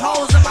put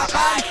holes in my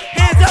body.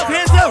 Hands up,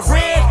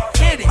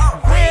 red-handed,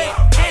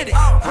 red-handed,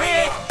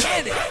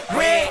 red-handed,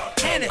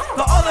 red-handed.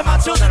 For all of my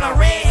children, I'm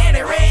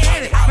red-handed,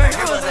 red-handed. For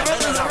heroes and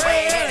villains, I'm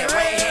red-handed,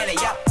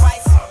 red-handed. Yup,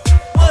 Christ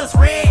was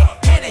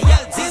red-handed.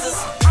 Yup, Jesus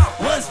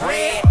was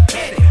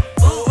red-handed.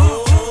 Ooh,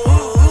 ooh, ooh,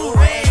 ooh, ooh,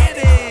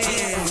 red-handed.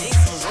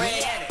 Jesus was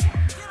red-handed.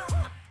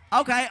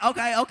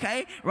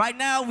 Okay. Right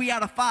now, we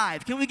out of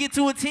 5. Can we get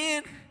to a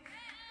 10?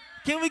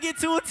 Can we get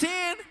to a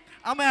 10?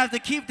 I'm going to have to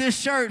keep this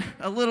shirt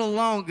a little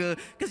longer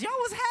because y'all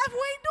was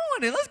halfway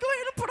doing it. Let's go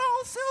ahead and put our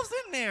own selves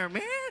in there,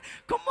 man.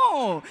 Come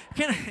on.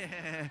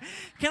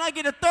 Can I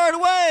get a third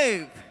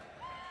wave?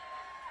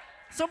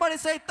 Somebody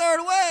say third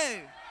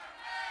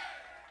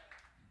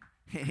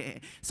wave.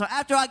 So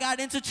after I got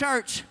into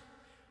church,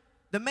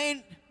 the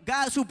main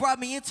guys who brought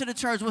me into the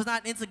church was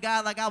not into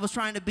God like I was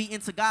trying to be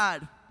into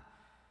God.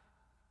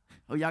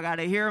 Oh, y'all got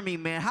to hear me,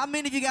 man. How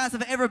many of you guys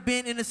have ever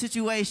been in a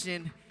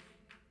situation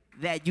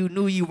that you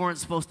knew you weren't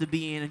supposed to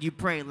be in and you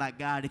prayed like,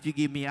 God, if you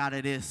get me out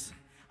of this,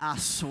 I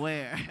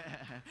swear.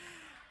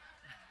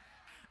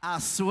 I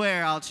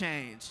swear I'll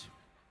change.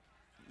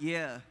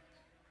 Yeah.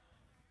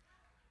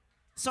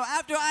 So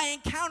after I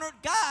encountered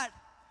God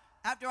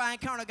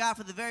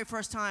for the very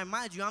first time,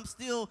 mind you, I'm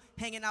still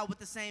hanging out with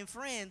the same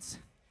friends.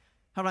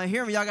 Hold on,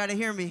 hear me. Y'all got to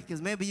hear me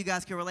because maybe you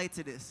guys can relate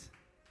to this.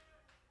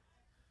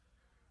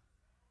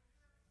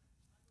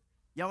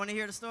 Y'all want to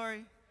hear the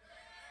story?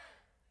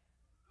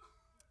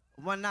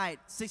 One night,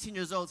 16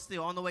 years old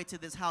still, on the way to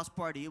this house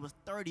party. It was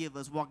 30 of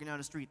us walking down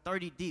the street,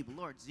 30 deep.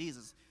 Lord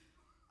Jesus.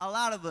 A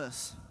lot of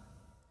us.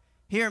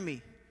 Hear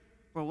me.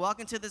 We're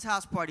walking to this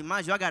house party.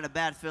 Mind you, I got a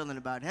bad feeling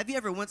about it. Have you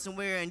ever went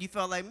somewhere and you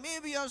felt like,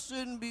 maybe I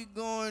shouldn't be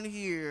going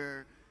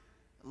here?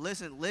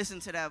 Listen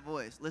to that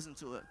voice. Listen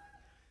to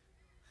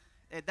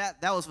it. That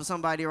was for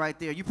somebody right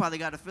there. You probably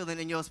got a feeling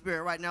in your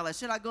spirit right now, like,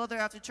 should I go there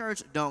after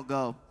church? Don't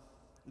go.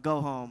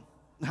 Go home.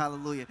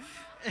 Hallelujah.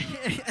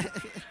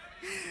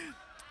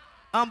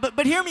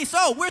 But hear me.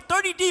 So we're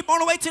 30 deep on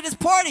the way to this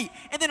party,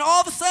 and then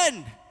all of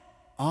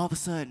a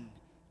sudden,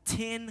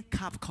 10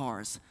 cop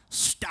cars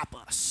stop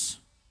us.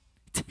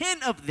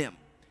 10 of them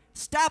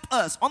stop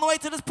us on the way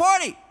to this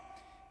party.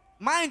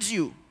 Mind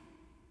you,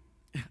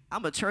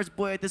 I'm a church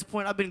boy at this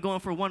point. I've been going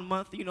for 1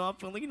 month. I'm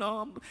feeling,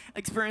 I'm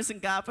experiencing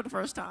God for the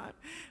first time.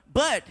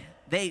 But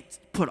they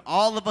put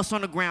all of us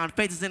on the ground,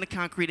 faces in the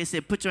concrete. They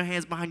said, put your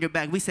hands behind your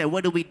back. We said,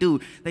 what do we do?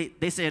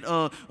 They said,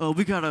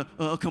 we got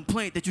a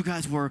complaint that you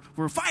guys were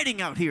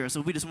fighting out here,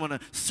 so we just want to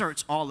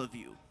search all of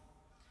you.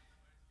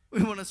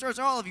 We want to search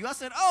all of you. I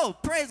said, oh,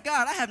 praise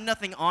God. I have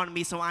nothing on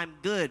me, so I'm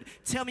good.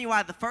 Tell me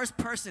why the first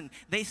person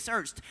they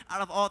searched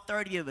out of all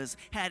 30 of us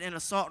had an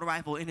assault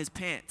rifle in his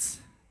pants.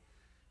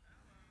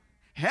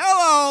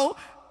 Hello.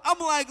 I'm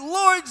like,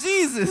 Lord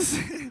Jesus,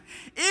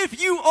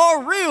 if you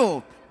are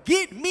real,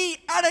 get me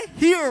out of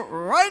here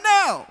right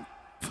now.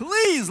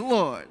 Please,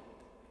 Lord.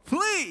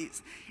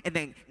 please. And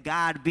then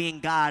God being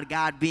God,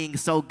 God being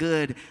so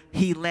good,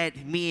 he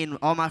let me and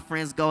all my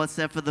friends go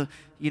except for the,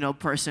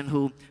 person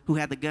who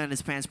had the gun in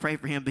his pants. Pray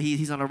for him, but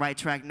he's on the right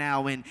track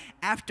now. And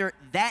after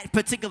that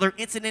particular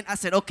incident, I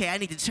said, okay, I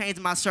need to change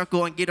my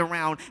circle and get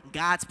around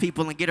God's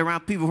people and get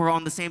around people who are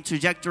on the same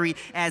trajectory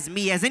as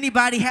me. Has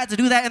anybody had to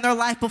do that in their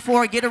life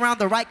before? Get around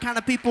the right kind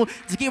of people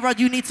to get where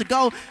you need to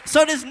go.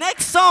 So this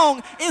next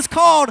song is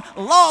called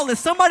Lawless.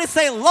 Somebody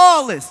say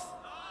Lawless.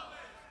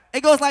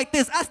 It goes like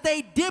this. I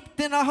stay dipped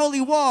in the holy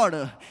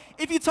water.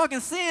 If you're talking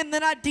sin,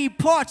 then I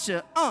depart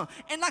you.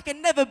 And I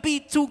can never be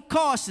too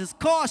cautious.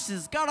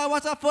 Gotta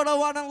watch out for the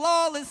one and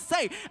lawless.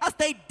 Say, I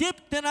stay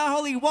dipped in the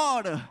holy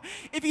water.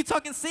 If you're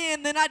talking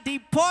sin, then I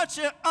depart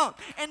you.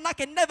 And I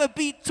can never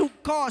be too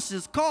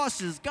cautious.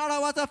 Gotta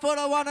watch out for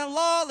the one and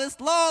lawless.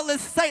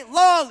 Say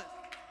lawless.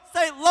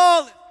 Say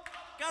lawless.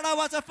 Gotta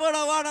watch out for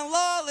the one and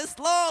lawless.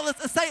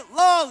 Say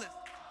lawless.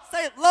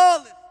 Say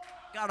lawless.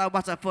 Gotta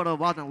watch out for the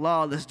one and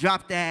lawless.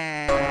 Drop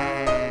that.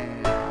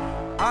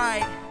 All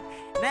right.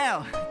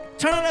 Now,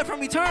 turn it up for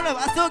me, turn it up.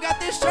 I still got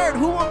this shirt.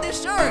 Who want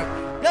this shirt?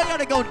 Y'all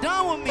gotta go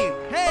down with me.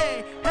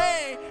 Hey,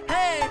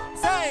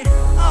 say,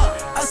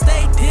 I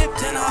stay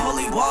dipped in the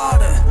holy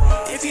water.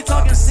 If you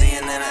talking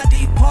sin, then I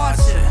depart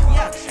you.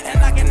 Yeah. And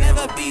I can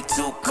never be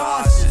too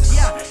cautious.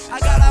 Yeah. I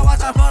gotta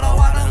watch out for the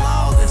water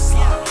lawless.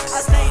 Yeah.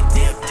 I stay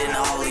dipped in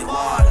the holy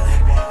water.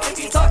 If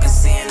you talking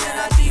sin, then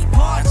I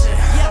depart you.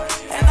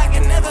 Yeah. And I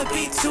can never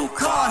be too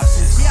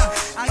cautious. Yeah.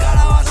 I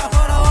gotta watch out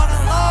for the water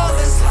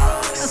lawless.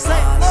 Say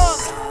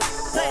lawless.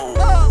 Say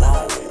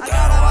lawless. I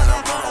gotta watch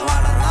out for the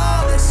water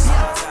lawless.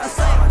 Yeah.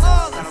 Say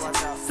lawless.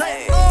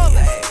 Say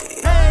lawless.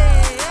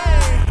 Hey,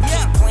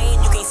 yeah. Keep playing,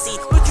 you can't see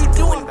what you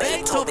doing,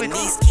 Beethoven.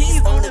 These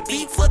keys on the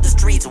beat, flood the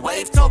streets,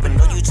 wave Tobin.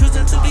 Know you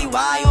choosing to be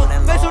wild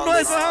and make some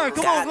noise for her.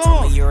 Come on, God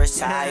told me you're a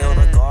child,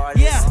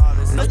 regardless. Yeah.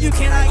 No, you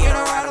cannot get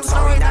her right, I'm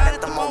sorry, not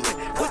at the moment.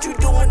 What you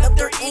doing up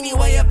there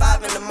anyway at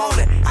 5 in the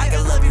morning? I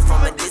can love you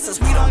from a distance,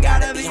 we don't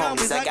gotta be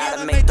homies. I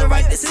gotta make the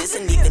right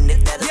decision, even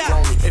if that is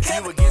lonely. If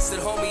you against it,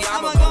 homie,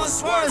 I'ma go and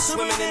swerve.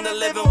 Swimming in the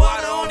living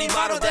water, only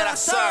model that I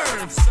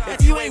serve.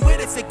 If you ain't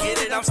with it,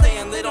 forget it, I'm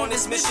staying lit on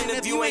this mission.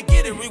 If you ain't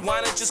get it,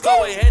 rewind it, just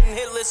go ahead and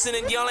hit listen.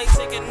 And y'all ain't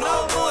taking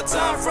no more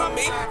time from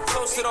me.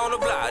 Posted on the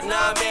block,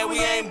 nah man, we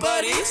ain't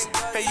buddies.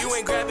 Hey, you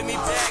ain't grabbing me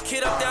back,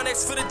 hit up down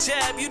next for the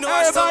jab. You know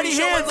I saw me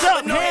showing love,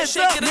 but no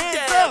handshake of the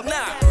dab.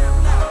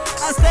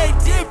 I stay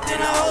dipped in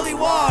the holy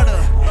water.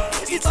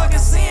 If you talking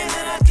sin,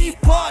 then I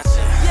depart you.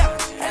 Yeah.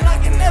 And I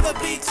can never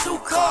be too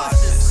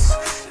cautious.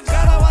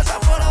 Gotta watch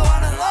out for the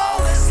one and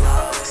lawless.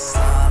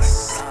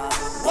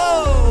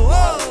 Whoa,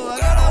 I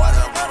gotta watch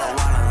out for the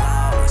one and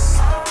lawless.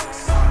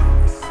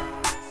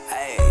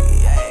 Hey.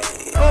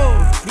 Oh,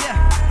 yeah.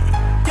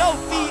 Go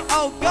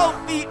V-O,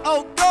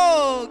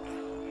 go.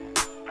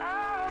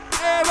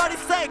 Everybody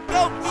say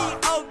go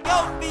V-O, go.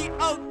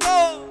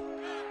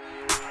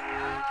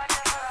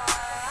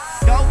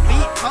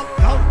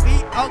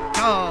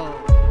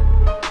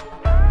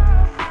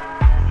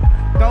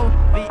 Go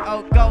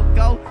V-O, go.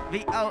 Go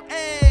V-O,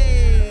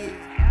 hey.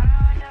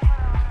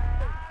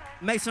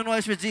 Make some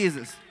noise for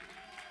Jesus.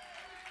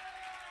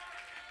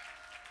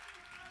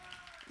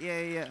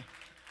 Yeah.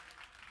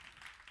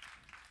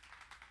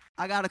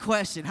 I got a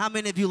question. How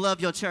many of you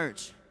love your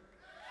church?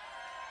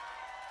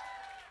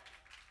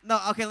 No,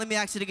 okay, let me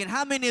ask it again.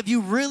 How many of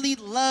you really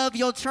love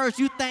your church?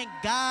 You thank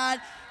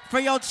God for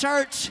your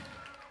church?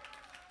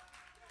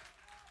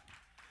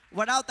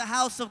 Without the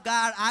house of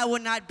God, I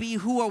would not be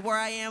who or where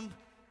I am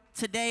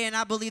today, and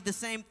I believe the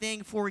same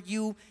thing for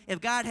you. If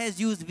God has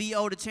used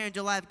VO to change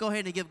your life, go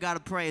ahead and give God a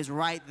praise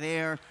right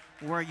there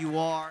where you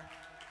are.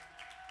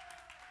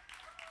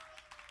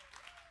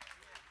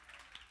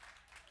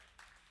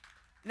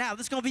 Now,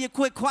 this is going to be a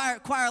quick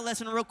choir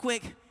lesson real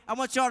quick. I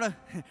want y'all to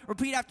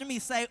repeat after me.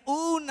 Say,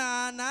 ooh,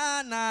 na,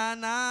 na, na,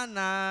 na,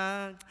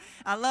 na.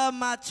 I love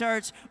my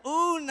church.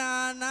 Ooh,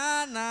 na,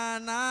 na, na,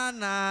 na,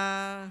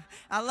 na.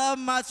 I love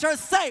my church.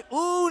 Say,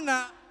 ooh,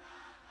 na.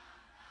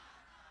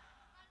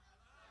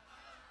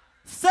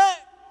 Say,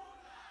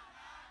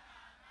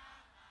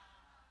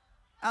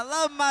 I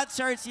love my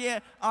church, yeah.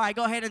 All right,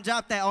 go ahead and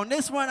drop that. On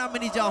this one, I'm going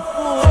to need y'all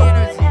full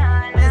energy.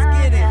 Let's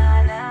get it.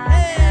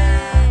 Hey,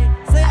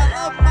 say, I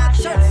love my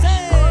church. Say.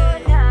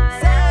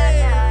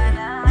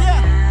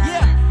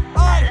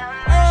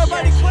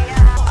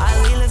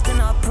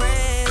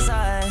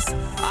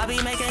 I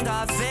be making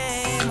God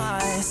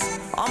famous.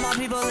 All my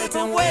people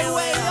lifting way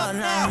up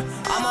now.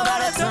 I'm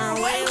about to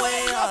turn way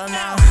up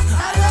now.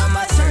 I love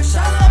my church,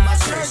 yeah.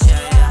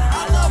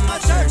 I love my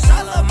church,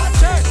 I love my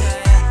church.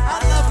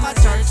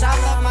 I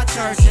love my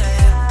church,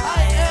 yeah.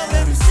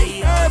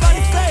 ILMC,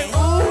 everybody say,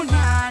 ooh,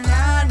 na,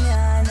 na,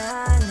 na, na,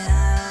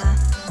 na.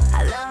 I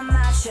love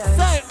my church.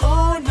 Say,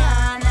 ooh,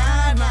 na,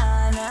 na,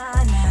 na, na,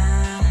 na.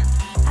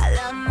 I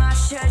love my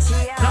church,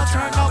 yeah. Don't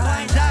turn no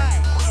blind eye.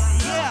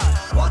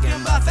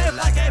 Walking by faith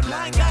like a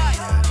blind guy.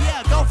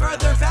 Yeah, go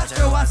further,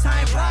 faster, watch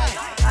time fly.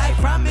 I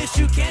promise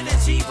you can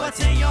achieve what's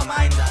in your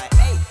mind.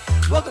 Hey,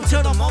 welcome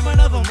to the moment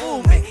of a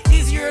movement.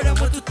 Easy easier than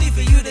 1, 2, 3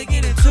 for you to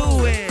get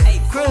into it.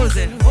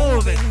 Cruising,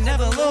 moving,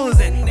 never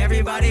losing.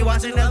 Everybody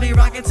watching us be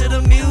rocking to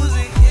the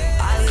music.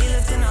 I be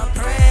lifting up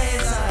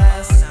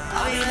praises.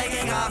 I be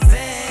making God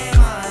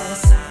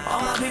famous.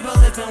 All my people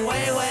lifting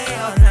way, way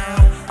up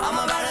now. I'm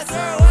about to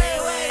turn way,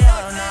 way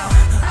up now.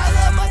 I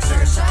love my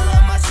church, I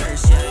love my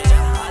church, yeah,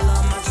 yeah. I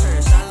love my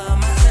church, I love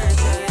my church,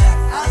 yeah,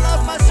 yeah. I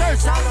love my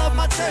church, I love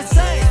my church.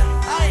 Say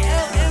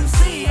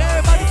ILMC,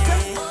 everybody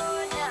say.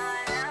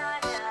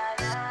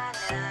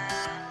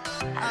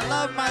 I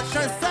love my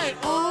church, say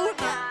ooh,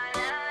 nah.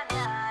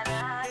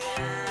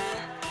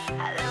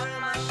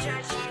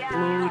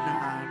 Ooh,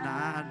 nah,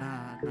 nah,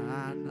 nah,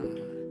 nah,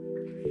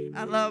 nah.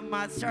 I love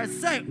my church,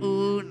 say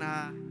ooh,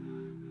 nah.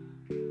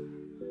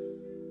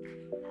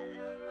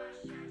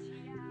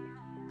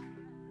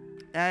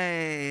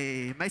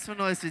 Hey, make some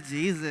noise for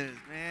Jesus,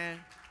 man.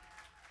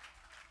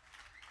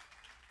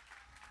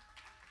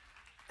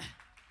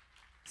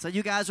 So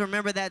you guys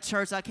remember that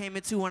church I came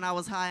into when I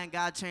was high and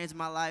God changed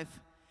my life?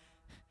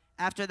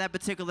 After that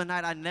particular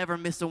night, I never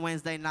missed a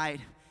Wednesday night.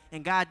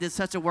 And God did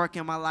such a work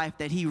in my life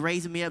that he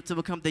raised me up to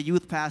become the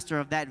youth pastor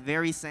of that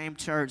very same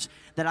church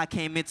that I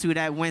came into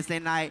that Wednesday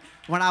night.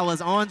 When I was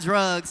on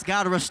drugs,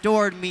 God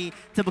restored me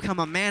to become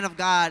a man of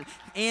God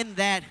in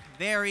that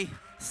very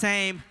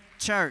same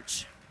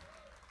church.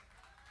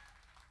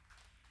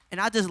 And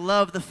I just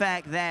love the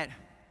fact that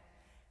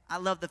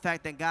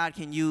God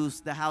can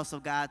use the house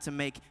of God to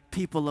make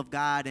people of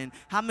God. And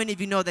how many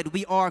of you know that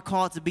we are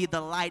called to be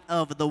the light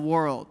of the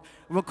world?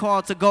 We're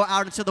called to go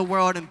out into the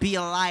world and be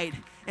a light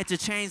and to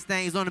change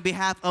things on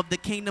behalf of the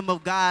kingdom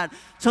of God.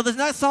 So the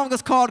next song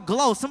is called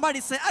Glow. Somebody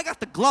say, I got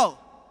the glow.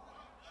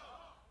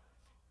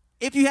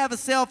 If you have a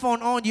cell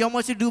phone on you, I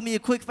want you to do me a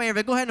quick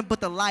favor. Go ahead and put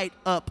the light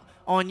up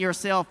on your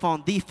cell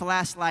phone, the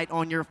flashlight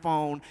on your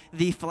phone,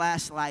 the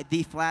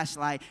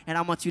flashlight, and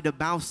I want you to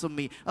bounce with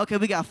me. Okay,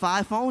 we got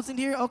 5 phones in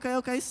here.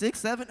 Okay, 6,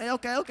 7, 8,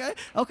 okay.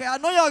 I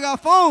know y'all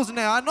got phones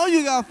now. I know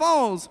you got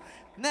phones.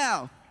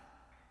 Now,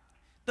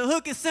 the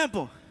hook is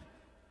simple.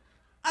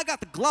 I got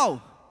the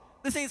glow.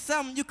 This ain't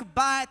something you could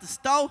buy at the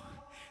store.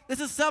 This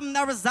is something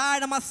that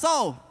resides in my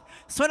soul.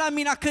 So that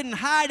mean I couldn't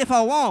hide if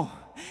I want,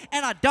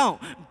 and I don't.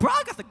 Bro,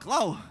 I got the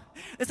glow.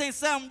 This ain't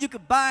something you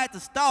could buy at the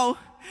store.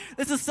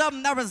 This is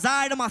something that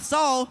resides in my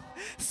soul.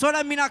 So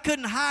that mean I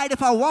couldn't hide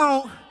if I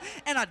want,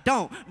 and I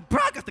don't. Bro,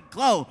 I got the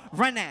glow.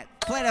 Run that.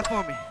 Play that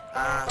for me.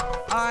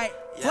 All right.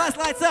 Yeah.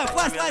 Flashlights up.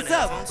 Flashlights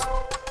up.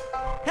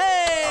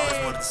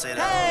 Hey.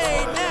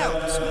 Hey.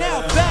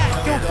 Now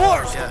back and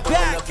forth.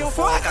 Back and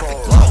forth. I got the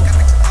glow.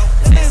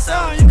 This ain't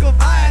something you could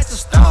buy at the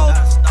store.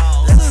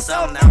 This is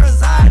something that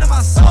resides in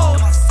my soul.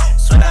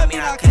 So that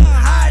mean I couldn't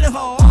hide if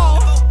I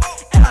want,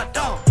 and I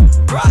don't.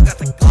 Bro, I got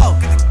the glow.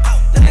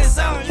 This ain't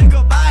something you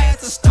could buy at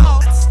the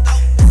store.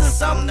 This is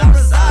something that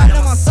resides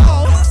in my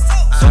soul.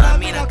 So that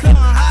mean I couldn't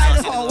hide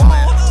if I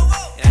want,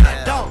 and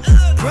I don't.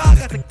 Bro, I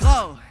got the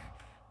glow.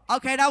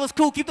 Okay, that was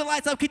cool. Keep the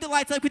lights up, keep the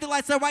lights up, keep the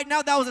lights up. Right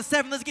now, that was a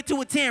 7. Let's get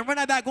to a 10. Run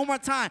that back one more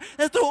time.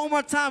 Let's do it one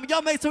more time.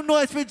 Y'all make some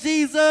noise for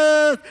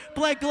Jesus.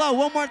 Play Glow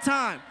one more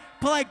time.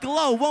 Play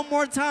Glow one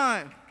more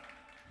time.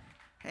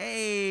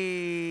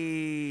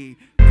 Hey.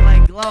 Play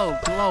Glow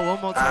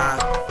one more time.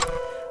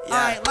 Yeah.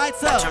 All right,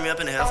 lights up. Turn me up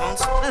in the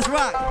headphones. Let's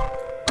rock.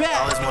 Back, I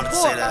always wanted to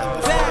say that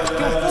before. Back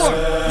and forth.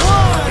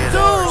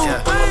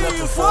 1, 2,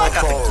 3, 4. I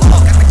got the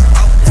glow.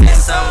 This ain't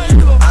something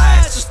you can buy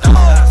at the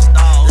store.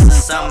 This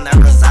is something that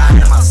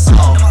resides in my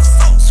soul.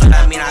 So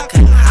that mean I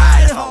couldn't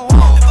hide if I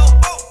want,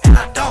 and I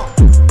don't.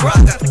 Bro,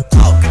 I got the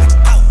glow.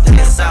 This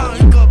ain't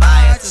something you can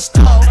buy at the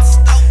store.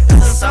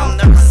 This is something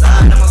that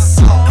resides in my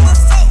soul.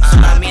 So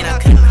that mean I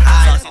couldn't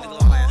hide if I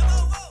want,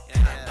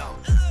 and I don't.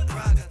 Bro,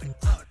 I got the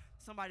glow.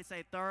 Somebody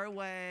say third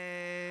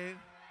wave.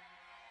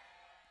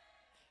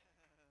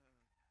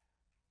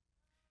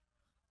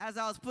 As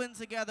I was putting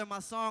together my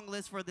song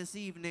list for this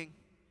evening,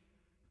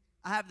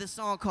 I have this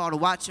song called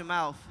Watch Your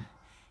Mouth,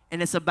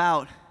 and it's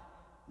about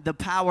the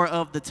power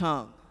of the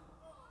tongue.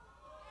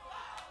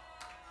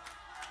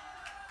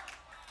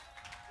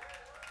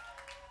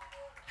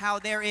 How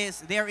there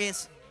is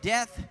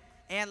death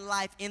and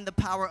life in the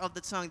power of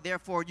the tongue.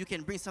 Therefore, you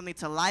can bring something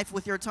to life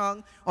with your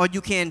tongue, or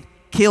you can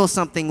kill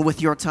something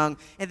with your tongue.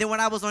 And then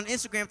when I was on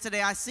Instagram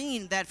today, I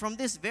seen that from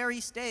this very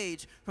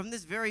stage, from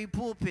this very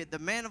pulpit, the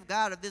man of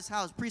God of this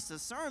house preached a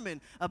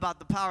sermon about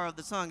the power of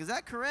the tongue. Is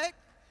that correct?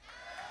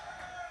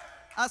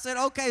 I said,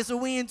 okay, so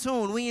we in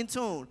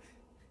tune.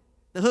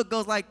 The hook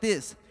goes like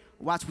this.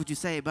 Watch what you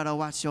say, better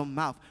watch your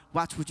mouth.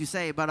 Watch what you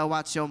say, better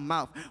watch your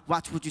mouth.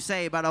 Watch what you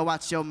say, better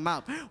watch your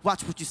mouth.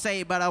 Watch what you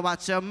say, better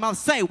watch your mouth.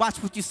 Say, watch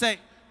what you say.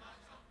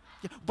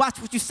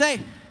 Watch what you say.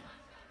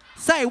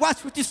 Say,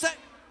 watch what you say.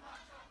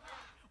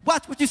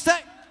 Watch what you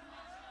say.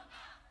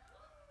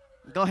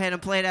 Go ahead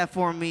and play that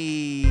for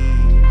me.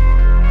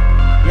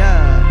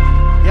 Yeah.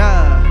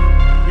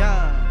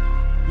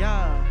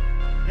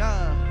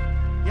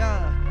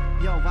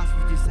 Yo, watch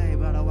what you say,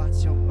 better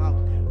watch your mouth.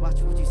 Watch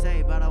what you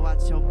say, better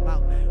watch your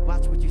mouth.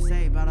 Watch what you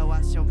say, better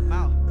watch your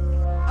mouth.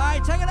 All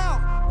right, check it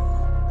out.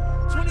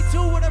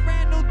 22 with a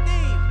brand new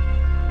theme.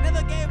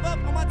 Never gave up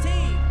on my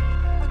team.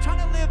 I'm trying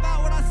to live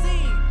out what I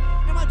seen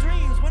in my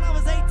dreams when I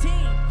was 18.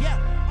 Yeah,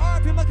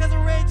 RIP my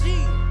cousin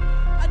Reggie.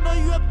 I know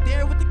you up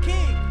there with the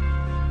king.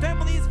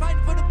 Family is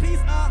fighting for the peace,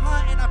 and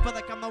I feel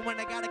like I'm the one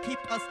that gotta keep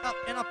us up.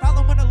 And I'm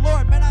following the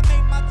Lord, man, I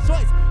made my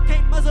choice.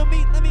 Can't muzzle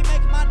me, let me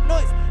make my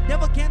noise.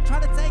 Devil can't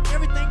try to take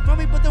everything from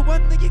me, but the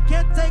one thing you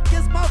can't take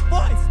is my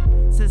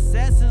voice.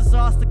 Success is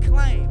ours to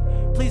claim.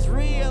 Please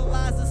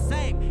realize the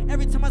same.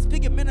 Every time I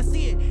speak it, man, I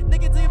see it.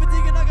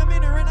 Negativity, like I'm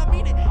in it, and I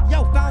mean it.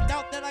 Yo, found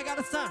out that I got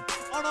a son.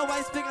 On the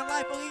way, speaking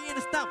life, oh, he in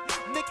the stump.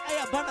 Nick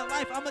A, abundant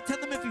life, I'ma tell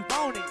them if you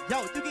want it.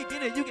 Yo, you can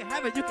get it, you can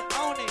have it, you can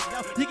own it. Yo,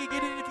 you can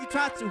get it if you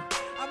try to.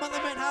 I'ma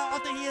limit how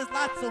often he is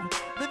lied to.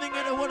 Living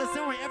in a world of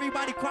sin where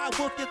everybody cry,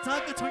 wolf your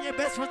tongue, and turn your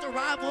best friends to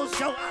rivals.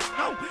 Yo, I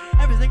know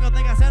every single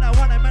thing I said I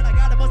want, man, I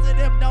got it. Most of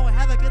them don't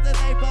have it, cause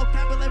they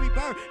vocabulary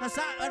bird. A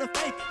shot of the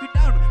faith, you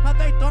down. My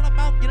faith on the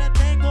mountain, get a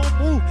thing gon'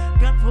 move.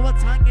 Gun for a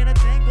tongue, get a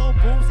thing gon'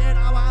 boom. Said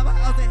I will have a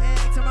house and head,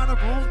 X amount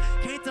of rooms.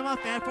 Came to my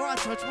fan for our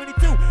church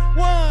 22.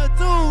 1,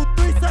 2,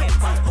 3,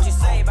 7. Watch what you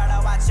say, better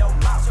watch your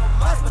mouth.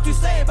 Watch what you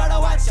say, better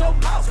watch your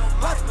mouth.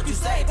 Watch what you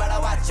say, better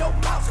watch your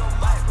mouth.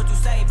 Watch what you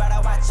say,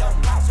 better watch your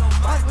mouth.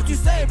 Watch what you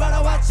say,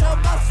 better watch your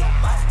mouth.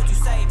 Watch what you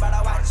say,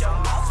 better watch your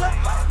mouth.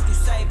 Watch what you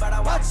say,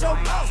 better watch your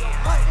mouth.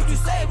 Watch what you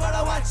say,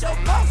 better watch your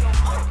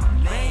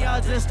mouth. Man,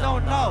 y'all just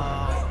don't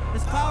know.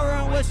 There's power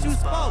in what you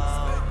spoke.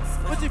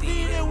 What you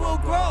feed it will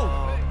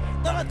grow.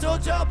 Thought I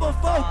told y'all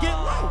before, get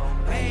low.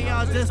 Man,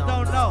 y'all just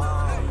don't know.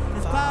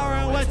 There's power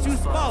in what you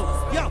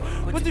spoke. Yo,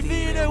 what you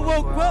feed it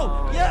will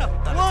grow. Yeah,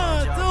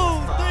 1, 2,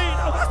 3.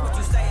 Now watch what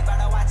you say,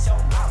 better watch your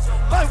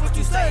mouth. Watch what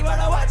you say,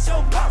 better watch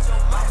your mouth.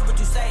 Watch what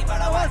you say,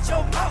 better watch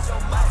your mouth.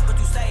 Watch what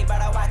you say,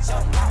 better watch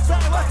your mouth.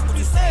 Watch what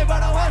you say,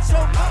 better watch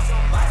your mouth.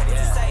 Watch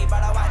what you say,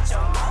 better watch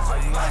your mouth.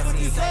 Watch what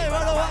you say,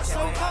 better watch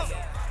your mouth.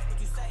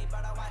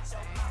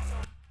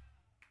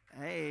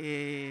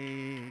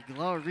 Hey,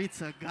 glory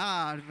to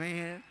God,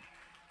 man.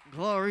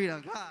 Glory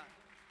to God.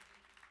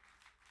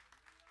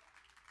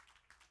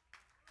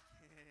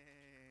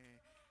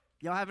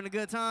 Y'all having a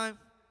good time?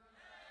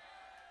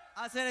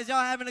 I said, is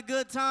y'all having a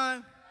good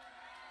time?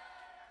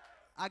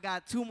 I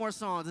got 2 more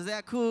songs. Is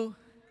that cool?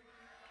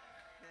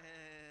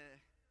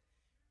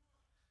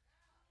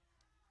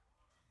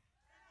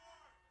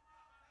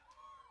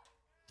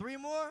 3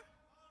 more?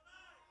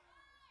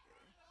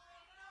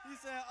 He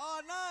said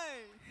all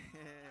night.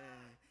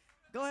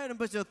 Go ahead and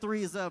put your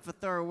 3s up for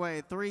third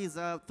way. 3s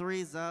up,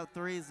 3s up,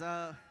 3s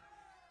up.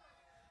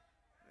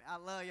 I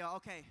love y'all.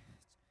 Okay.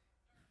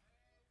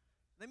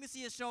 Let me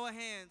see a show of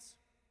hands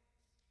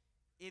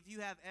if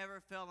you have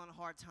ever fell on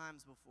hard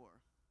times before.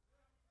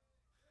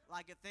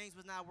 Like if things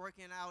was not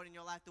working out in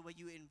your life the way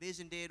you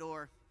envisioned it,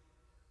 or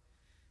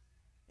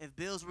if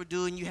bills were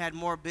due and you had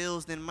more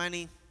bills than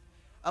money.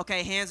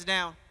 Okay, hands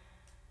down.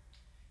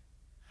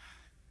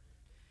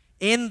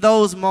 In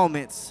those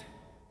moments,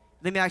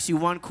 let me ask you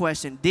one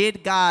question.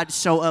 Did God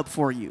show up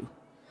for you?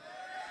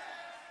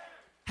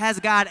 Has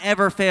God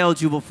ever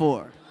failed you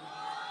before?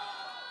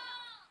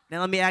 Now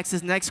let me ask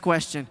this next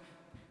question,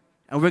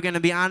 and we're going to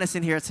be honest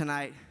in here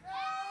tonight.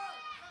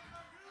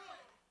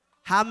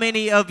 How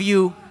many of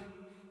you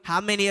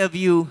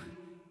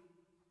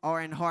are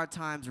in hard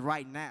times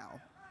right now?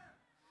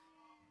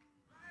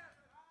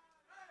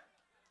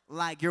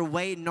 Like you're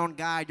waiting on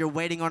God, you're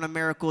waiting on a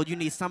miracle, you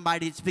need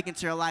somebody to speak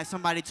into your life,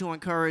 somebody to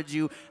encourage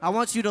you. I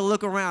want you to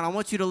look around. I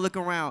want you to look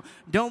around.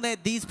 Don't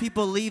let these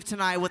people leave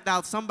tonight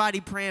without somebody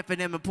praying for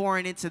them and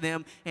pouring into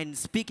them and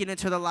speaking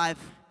into their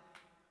life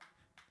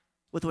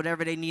with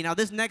whatever they need. Now,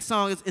 this next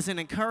song is an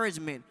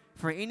encouragement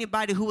for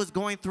anybody who is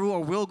going through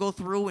or will go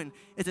through, and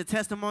it's a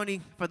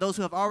testimony for those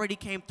who have already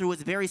came through.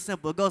 It's very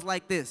simple. It goes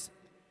like this.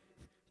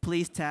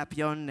 Please tap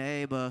your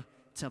neighbor.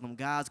 Tell them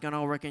God's going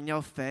to work in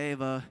your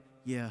favor.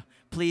 Yeah.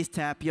 Please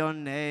tap your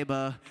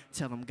neighbor.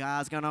 Tell them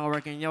God's gonna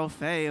work in your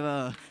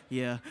favor.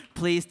 Yeah.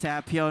 Please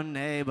tap your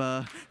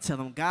neighbor. Tell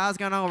them God's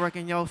gonna work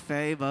in your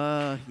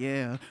favor.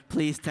 Yeah.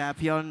 Please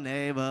tap your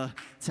neighbor.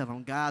 Tell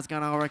them God's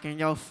gonna work in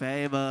your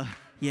favor.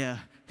 Yeah.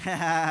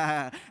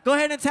 Go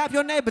ahead and tap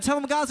your neighbor. Tell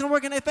them God's gonna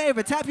work in their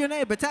favor. Tap your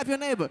neighbor. Tap your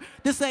neighbor.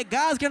 Just say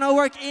God's gonna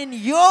work in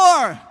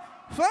your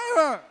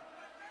favor.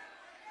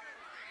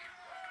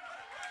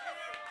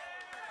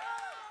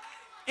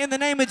 In the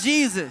name of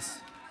Jesus.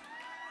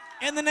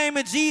 In the name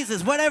of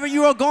Jesus, whatever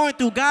you are going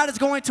through, God is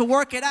going to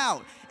work it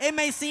out. It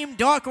may seem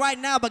dark right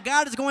now, but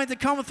God is going to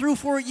come through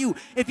for you.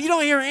 If you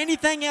don't hear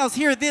anything else,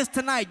 hear this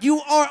tonight.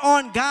 You are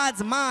on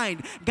God's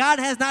mind. God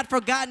has not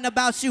forgotten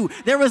about you.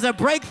 There is a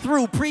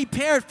breakthrough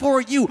prepared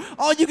for you.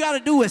 All you got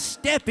to do is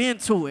step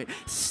into it.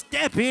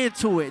 Step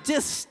into it.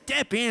 Just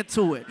step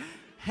into it.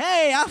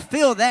 Hey, I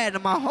feel that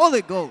in my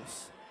Holy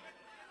Ghost.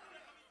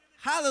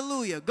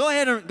 Hallelujah. Go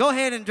ahead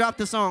and drop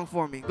the song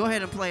for me. Go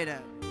ahead and play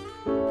that.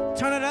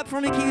 Turn it up for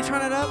me. Can you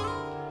turn it up?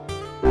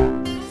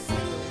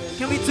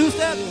 Can we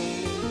two-step?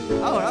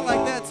 Oh, I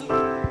like that too.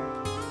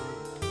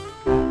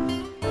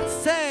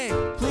 Say,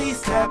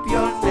 please tap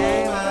your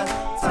neighbor.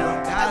 Tell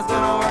them God's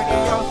gonna work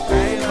in your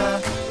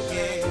favor.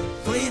 Yeah.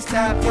 Please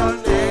tap your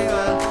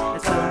neighbor.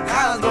 And tell them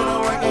God's gonna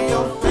work in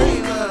your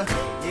favor.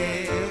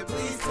 Yeah.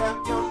 Please tap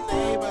your neighbor.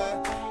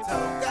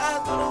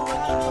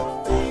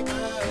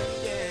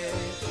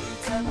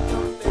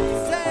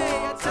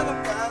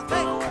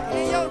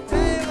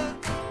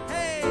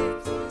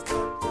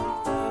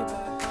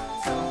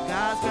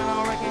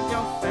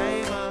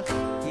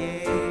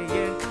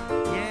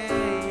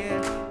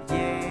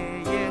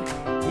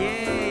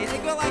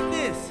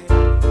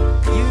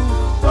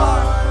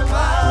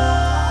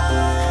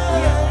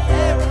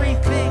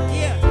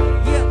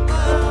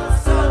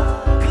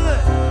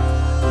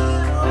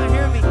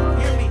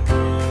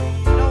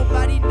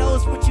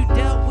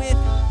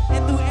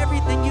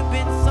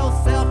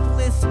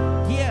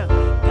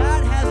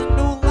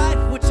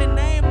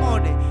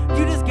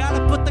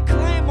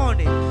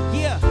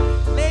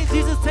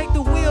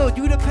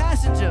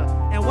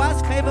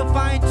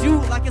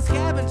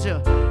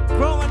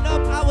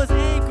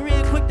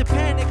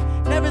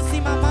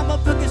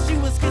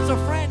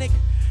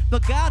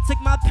 but God took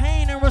my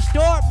pain and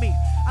restored me.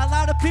 A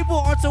lot of people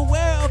aren't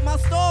aware of my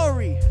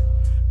story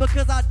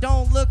because I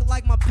don't look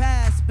like my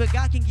past, but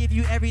God can give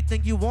you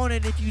everything you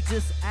wanted if you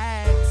just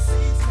ask.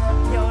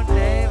 Your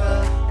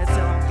neighbor and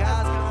tell him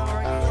God's gonna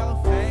work in your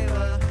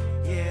favor.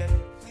 Yeah.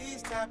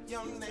 Please tap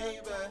your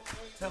neighbor.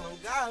 Tell him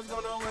God's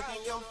gonna work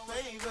in your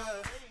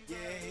favor. Yeah,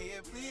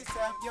 yeah. Please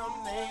tap your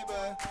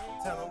neighbor.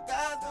 Tell him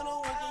God's gonna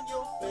work in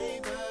your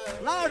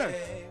favor. Louder.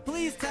 Yeah.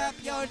 Please tap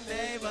your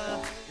neighbor.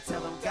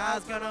 Tell him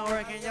God's gonna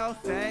work in your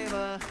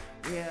favor.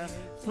 Yeah.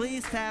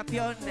 Please tap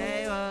your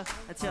neighbor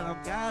and tell him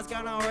God's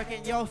gonna work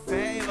in your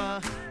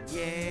favor.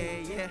 Yeah,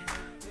 yeah.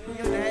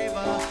 Your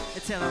neighbor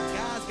and tell him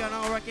God's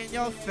gonna work in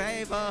your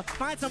favor.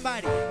 Find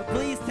somebody.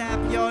 Please tap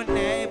your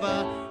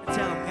neighbor and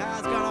tell him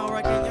God's gonna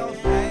work in your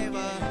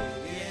favor.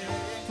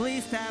 Yeah.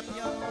 Please tap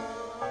your.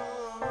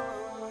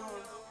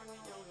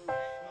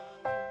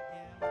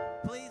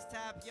 Please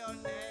tap your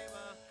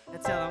neighbor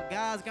and tell him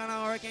God's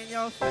gonna work in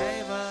your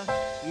favor.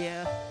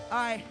 Yeah. All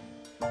right.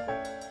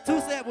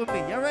 Two-step with me.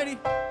 Y'all ready?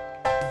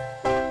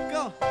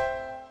 Go.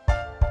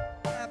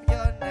 Tap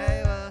your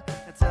neighbor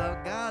and tell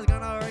him God's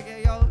gonna work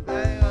in your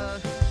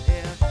favor.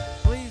 Yeah.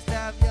 Please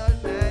tap your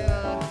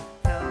neighbor.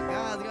 Tell him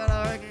God's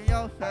gonna work in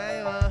your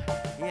favor.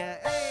 Yeah.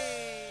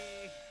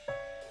 Hey.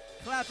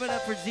 Clap it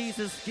up for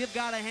Jesus. Give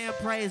God a hand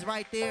praise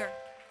right there.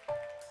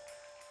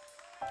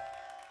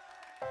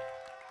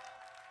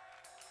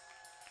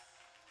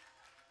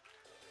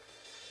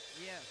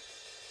 Yeah.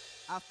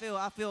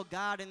 I feel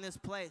God in this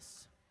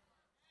place.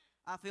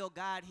 I feel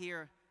God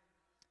here,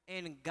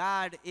 and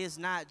God is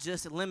not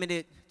just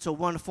limited to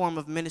one form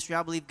of ministry.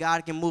 I believe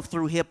God can move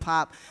through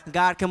hip-hop.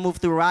 God can move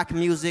through rock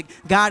music.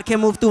 God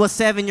can move through a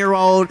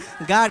 7-year-old.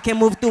 God can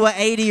move through an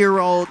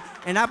 80-year-old.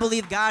 And I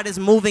believe God is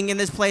moving in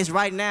this place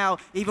right now,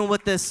 even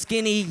with the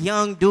skinny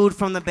young dude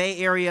from the Bay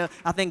Area.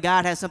 I think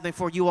God has something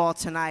for you all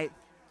tonight.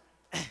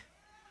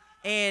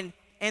 And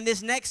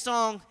this next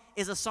song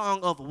is a song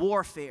of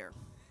warfare.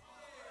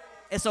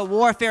 It's a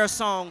warfare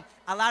song.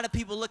 A lot of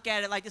people look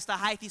at it like it's a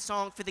hyphy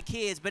song for the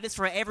kids, but it's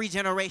for every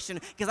generation.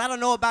 Because I don't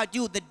know about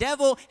you, the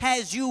devil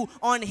has you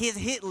on his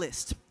hit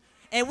list.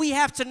 And we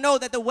have to know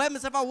that the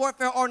weapons of our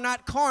warfare are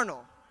not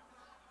carnal,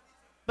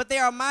 but they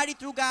are mighty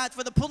through God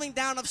for the pulling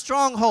down of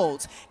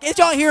strongholds. Did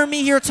y'all hear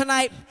me here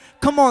tonight?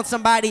 Come on,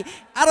 somebody.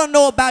 I don't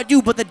know about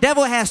you, but the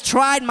devil has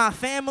tried my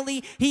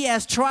family. He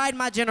has tried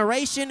my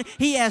generation.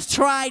 He has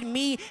tried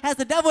me. Has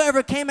the devil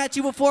ever came at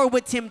you before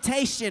with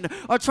temptation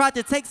or tried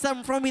to take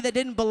something from me that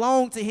didn't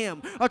belong to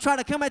him, or try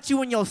to come at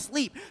you in your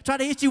sleep, try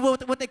to hit you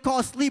with what they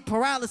call sleep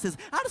paralysis?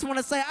 I just want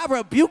to say I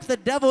rebuke the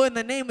devil in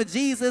the name of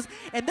Jesus,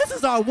 and this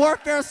is our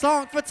warfare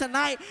song for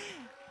tonight.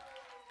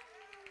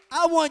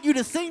 I want you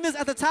to sing this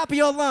at the top of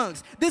your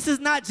lungs. This is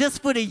not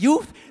just for the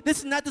youth. This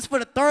is not just for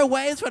the third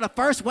wave. It's for the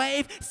first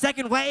wave,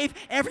 second wave,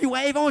 every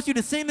wave. I want you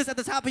to sing this at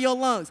the top of your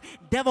lungs.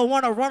 Devil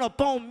want to run up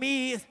on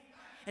me.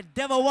 And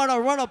devil want to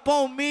run up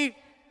on me.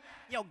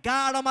 Yo,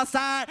 God on my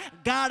side.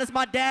 God is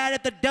my dad.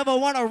 If the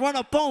devil want to run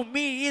up on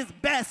me, it's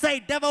bad.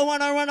 Say, devil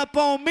want to run up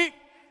on me.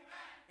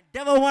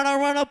 Devil want to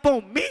run up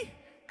on me.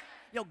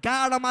 Yo,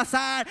 God on my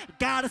side.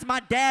 God is my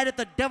dad. If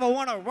the devil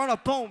want to run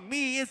up on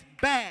me, it's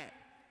bad.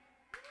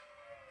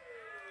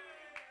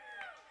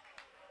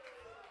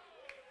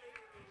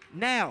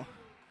 Now,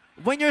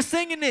 when you're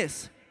singing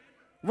this,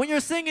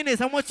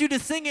 I want you to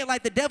sing it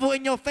like the devil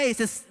in your face.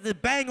 Just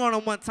bang on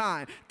them one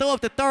time. Throw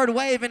up the third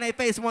wave in their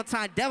face one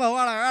time. Devil, go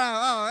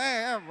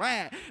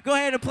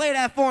ahead and play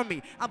that for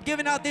me. I'm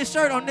giving out this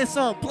shirt on this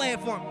song. Play it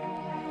for me.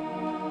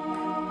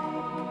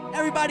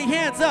 Everybody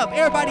hands up.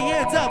 Everybody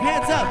hands up.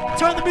 Hands up.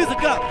 Turn the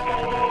music up.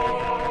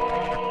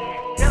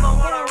 Devil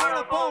wanna run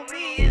up on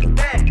me, it's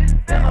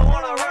bad. Devil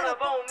wanna run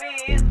up on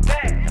me, it's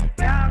bad.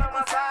 God on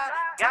my side,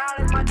 God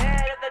is my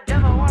dad. If the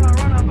devil wanna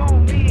run up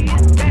on me,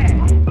 it's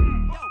bad.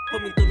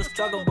 Put me through the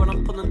struggle, but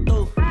I'm pulling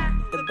through.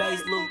 The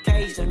bass, Luke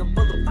Cage, and the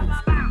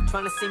bulletproof.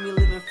 Trying to see me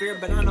live in fear,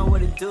 but I know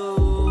what to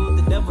do.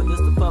 The devil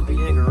just a puppy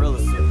and gorilla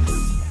suit.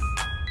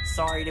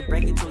 Sorry to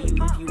break it to you.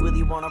 If you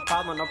really want a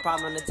problem, no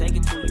problem to take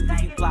it to you.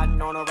 If you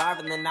plotting on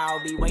arriving, then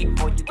I'll be waiting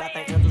for you. Got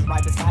that angels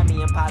right beside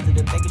me and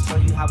positive. They can show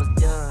you how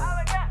it's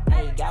done.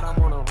 Hey, God,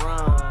 I'm on a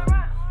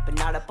run, but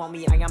not up on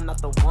me, I am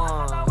not the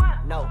one.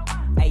 No,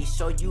 hey,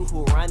 show you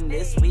who run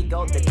this. We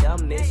go the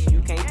dumbest,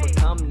 you can't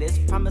become this.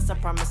 Promise, I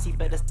promise, he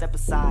better step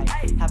aside.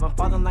 Haven't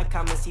fallen like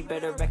comments, he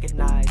better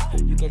recognize.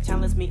 You can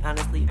challenge me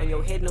honestly, on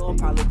your head, no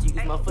apology.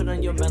 Use my foot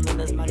on your melon,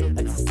 that's my new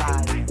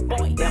exercise.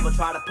 Boy, never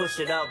try to push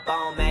it up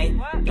on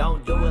me.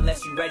 Don't do it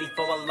unless you ready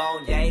for a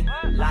long day.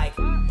 Like,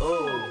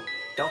 ooh,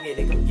 don't get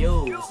it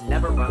confused.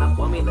 Never run up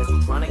on me unless you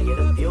tryna get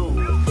a view.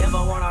 Never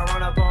wanna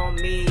run up on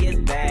me, it's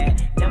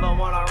bad. Never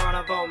wanna run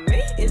up on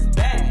me, it's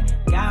bad.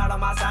 God on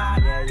my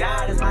side,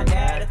 God is my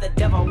dad. If the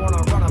devil wanna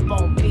run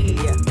up on me,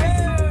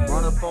 yeah.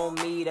 Run up on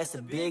me, that's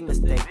a big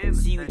mistake.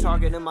 See you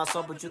targeting my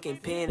soul, but you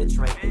can't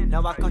penetrate.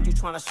 Now I caught you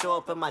trying to show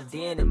up in my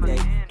den today.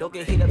 Don't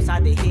get hit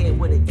upside the head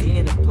with a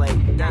den to play.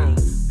 Dang,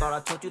 thought I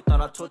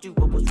told you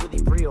what was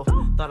really real.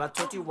 Thought I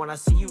told you when I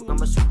see you,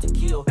 I'ma shoot to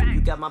kill.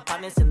 You got my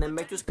partners in the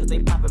matrix cause they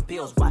popping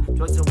pills. Why?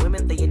 Drugs and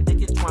women, they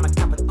addicted, trying to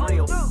cop a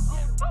thrill.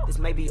 This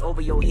may be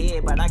over your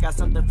head, but I got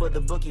something for the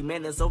bookie,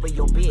 man, that's over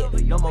your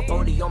bed. No more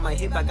 40 on my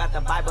hip, I got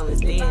the Bible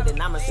instead.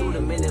 And I'ma shoot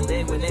him in the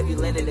leg when every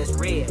letter that's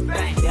red.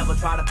 Bang, never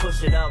try to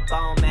push it up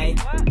on me.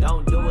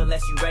 Don't do it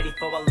unless you ready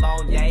for a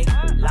long day.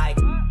 Like,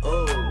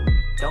 ooh,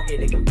 don't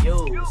get it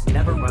confused.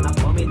 Never run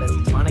up on me unless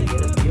you tryna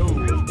get a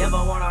view. Never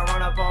wanna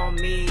run up on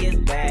me, it's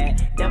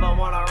bad. Never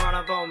wanna run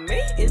up on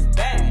me, it's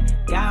bad.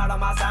 God on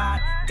my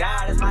side,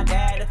 God is my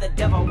dad. If the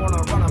devil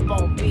wanna run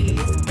up on me,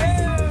 it's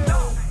bad.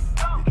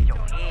 You get your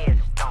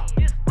head stomped.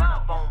 Run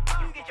up on me,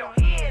 you get your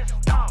head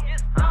stomped. You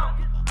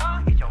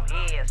get your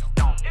head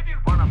stomped. If you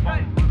run up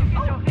on me, you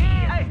get your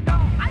head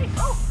stomped.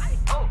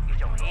 Get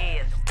your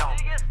head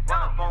stomped.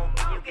 Run up on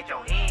me, you get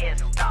your head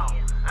stomped.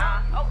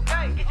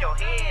 Okay, get your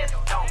head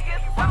stomped.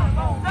 Run up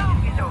on me,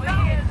 you get your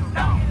head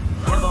stomped.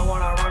 Never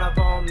wanna run up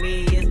on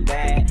me, it's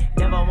bad.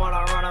 Never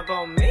wanna run up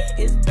on me,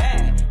 it's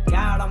bad.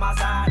 God on my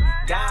side,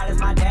 God is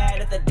my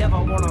dad. If the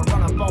devil wanna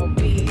run up on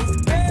me,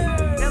 it's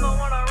bad. Never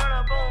wanna run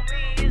up on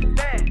me, it's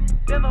bad.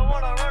 Never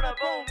wanna run up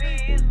on me,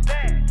 it's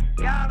bad.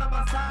 God on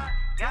my side,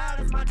 God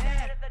is my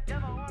dad. If the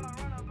devil wanna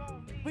run up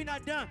on me. We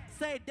not done.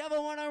 Say,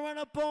 devil wanna run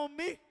up on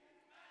me.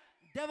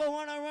 Devil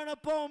wanna run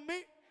up on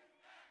me.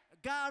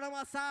 God on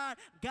my side,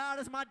 God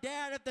is my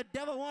dad. If the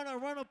devil wanna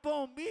run up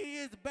on me,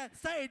 it's bad.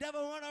 Say,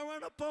 devil wanna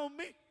run up on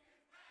me.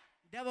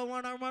 Devil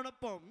wanna run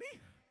up on me.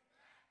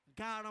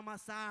 God on my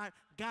side,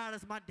 God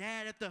is my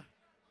dad. If the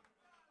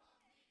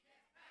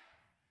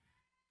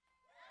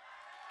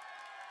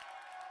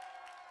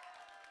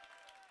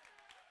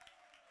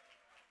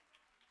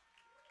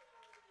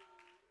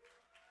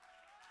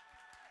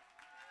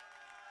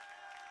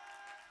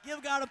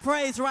Give God a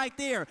praise right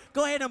there.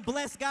 Go ahead and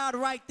bless God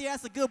right there.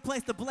 That's a good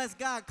place to bless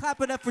God.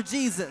 Clap it up for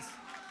Jesus.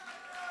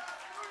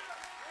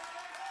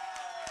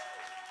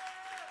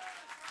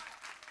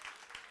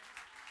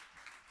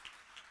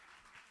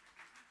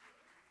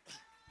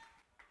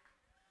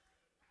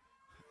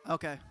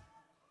 Okay.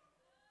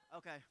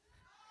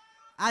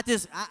 I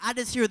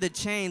just hear the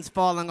chains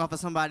falling off of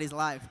somebody's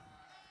life.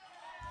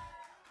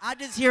 I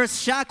just hear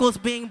shackles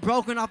being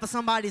broken off of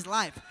somebody's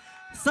life.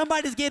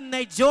 Somebody's getting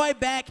their joy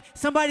back.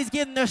 Somebody's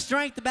getting their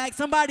strength back.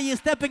 Somebody is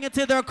stepping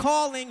into their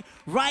calling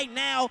right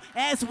now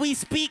as we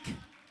speak.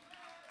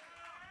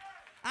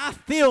 I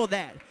feel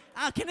that.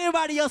 Can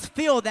anybody else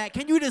feel that?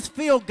 Can you just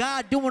feel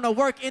God doing a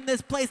work in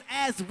this place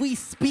as we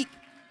speak?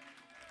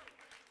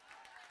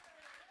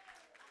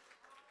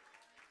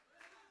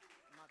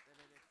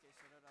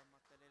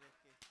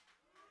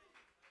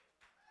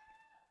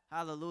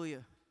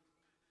 Hallelujah.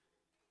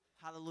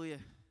 Hallelujah.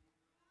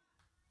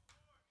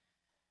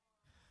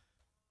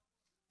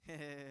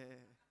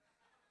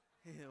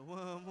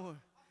 One more.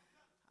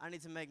 I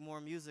need to make more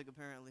music,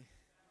 apparently.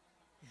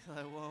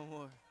 Like one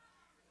more.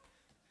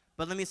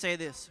 But let me say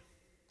this.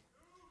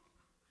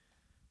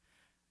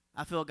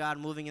 I feel God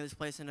moving in this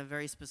place in a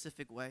very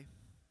specific way.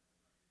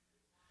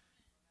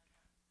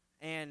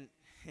 And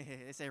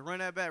they say, run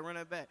that back, run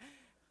that back.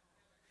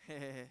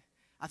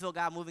 I feel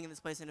God moving in this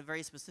place in a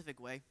very specific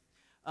way.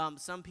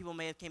 Some people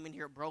may have came in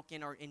here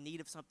broken or in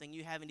need of something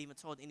you haven't even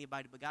told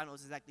anybody, but God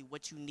knows exactly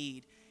what you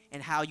need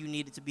and how you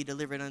need it to be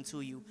delivered unto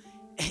you.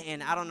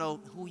 And I don't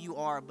know who you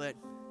are, but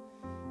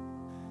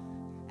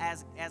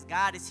as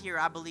God is here,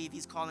 I believe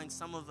he's calling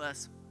some of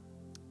us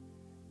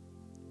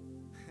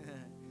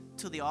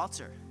to the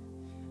altar.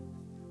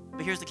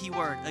 But here's the key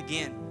word,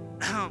 again.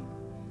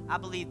 I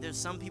believe there's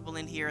some people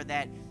in here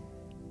that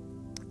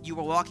you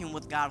were walking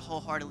with God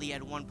wholeheartedly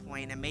at one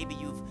point, and maybe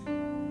you've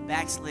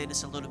backslid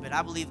this a little bit.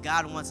 I believe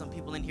God wants some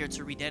people in here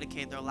to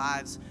rededicate their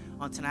lives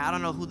on tonight. I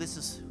don't know who this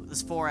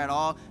is for at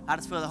all. I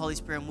just feel the Holy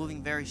Spirit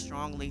moving very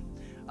strongly.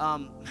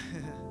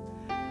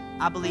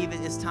 I believe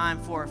it's time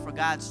for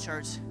God's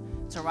church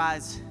to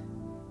rise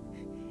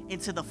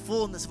into the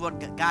fullness of what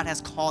God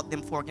has called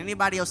them for. Can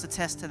anybody else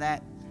attest to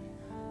that?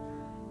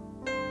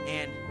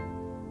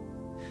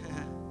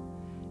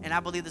 And I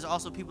believe there's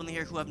also people in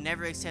here who have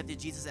never accepted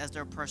Jesus as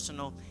their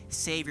personal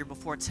Savior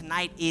before.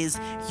 Tonight is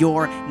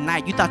your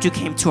night. You thought you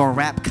came to a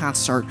rap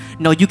concert.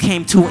 No, you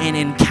came to an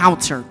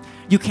encounter.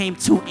 You came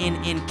to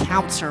an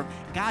encounter.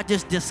 God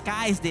just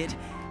disguised it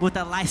with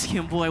a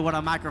light-skinned boy with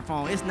a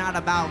microphone. It's not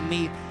about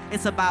me.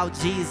 It's about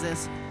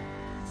Jesus.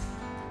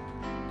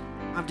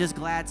 I'm just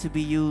glad to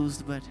be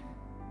used, but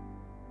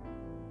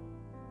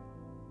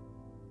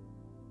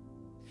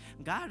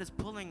God is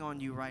pulling on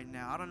you right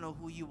now. I don't know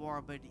who you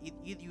are, but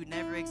either you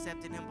never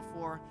accepted him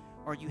before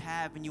or you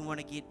have and you want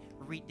to get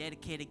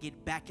rededicated,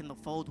 get back in the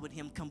fold with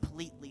him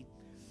completely.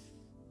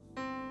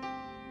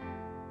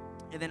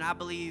 And then I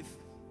believe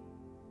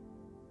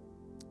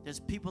there's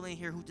people in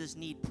here who just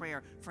need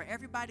prayer. For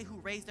everybody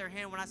who raised their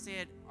hand when I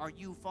said, are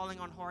you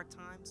falling on hard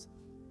times?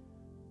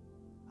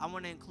 I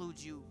want to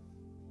include you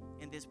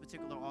in this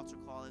particular altar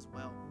call as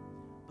well,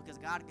 because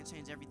God can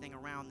change everything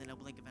around in a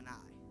blink of an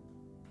eye.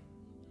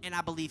 And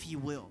I believe he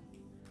will.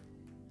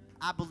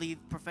 I believe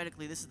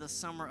prophetically this is the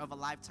summer of a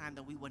lifetime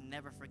that we will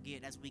never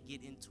forget as we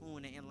get in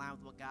tune and in line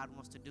with what God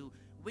wants to do,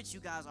 which you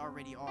guys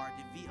already are.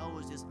 The VO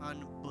is just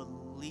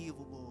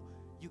unbelievable.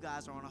 You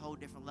guys are on a whole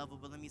different level.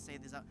 But let me say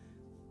this.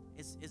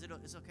 It's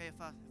okay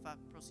if I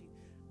proceed?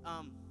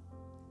 Can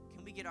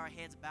we get our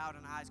heads bowed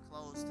and eyes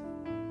closed?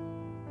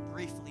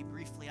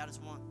 Briefly, I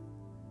just want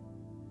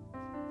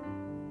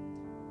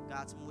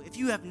God to move. If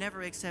you have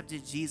never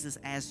accepted Jesus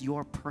as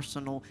your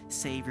personal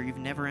Savior, you've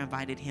never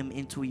invited him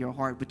into your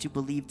heart, but you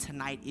believe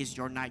tonight is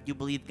your night, you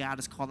believe God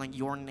is calling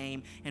your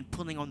name and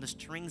pulling on the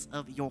strings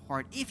of your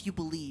heart. If you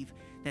believe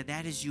that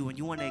that is you and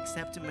you want to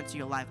accept him into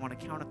your life, on a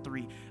count of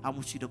 3, I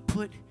want you to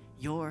put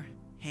your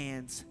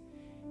hands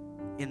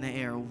in the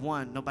air.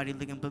 1, nobody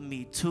looking but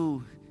me.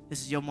 2,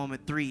 this is your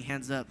moment. 3,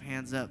 hands up,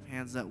 hands up,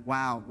 hands up.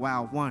 Wow.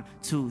 1,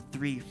 2,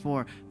 3,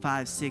 4,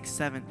 5, 6,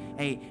 7,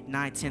 8,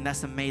 9, 10.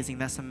 That's amazing.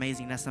 That's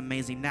amazing. That's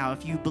amazing. Now,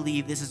 if you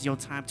believe this is your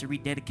time to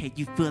rededicate,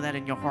 you feel that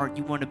in your heart,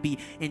 you want to be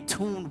in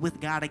tune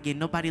with God again.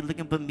 Nobody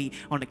looking but me.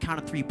 On the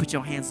count of 3, put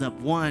your hands up.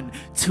 1,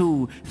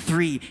 2,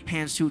 3.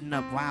 Hands shooting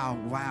up.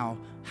 Wow.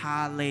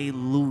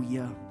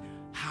 Hallelujah.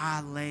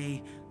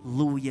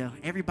 Hallelujah.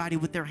 Everybody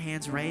with their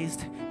hands raised,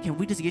 can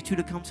we just get you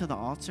to come to the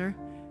altar?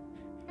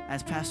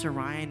 As Pastor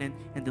Ryan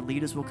and the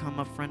leaders will come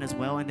up front as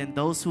well. And then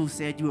those who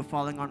said you were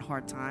falling on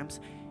hard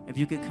times, if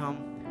you could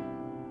come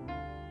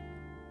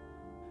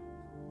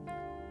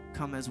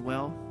as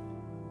well.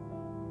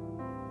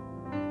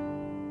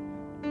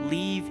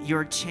 Leave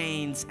your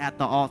chains at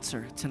the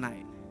altar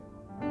tonight.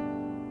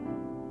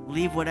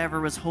 Leave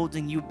whatever is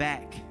holding you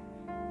back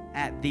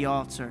at the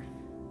altar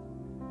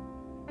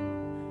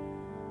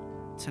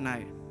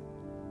tonight.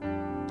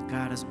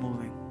 God is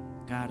moving.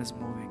 God is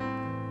moving.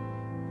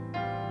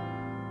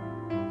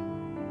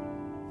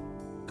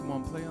 Come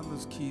on, play on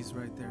those keys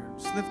right there.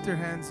 Just lift your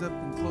hands up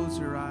and close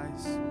your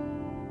eyes.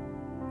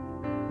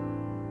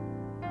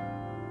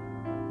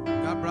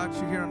 God brought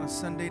you here on a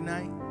Sunday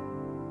night.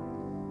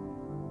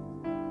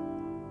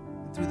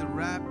 And through the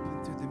rap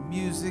and through the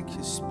music,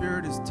 his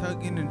spirit is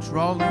tugging and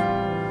drawing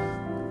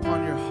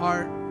upon your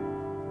heart.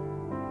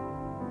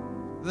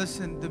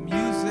 Listen, the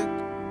music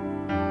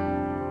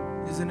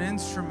is an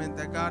instrument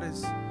that God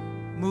is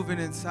moving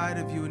inside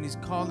of you, and he's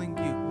calling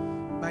you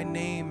by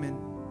name. And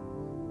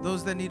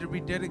those that need to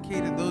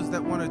rededicate and those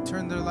that want to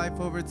turn their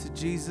life over to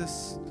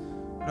Jesus,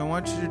 what I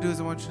want you to do is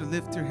I want you to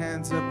lift your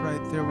hands up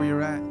right there where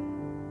you're at.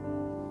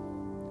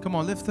 Come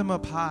on, lift them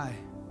up high.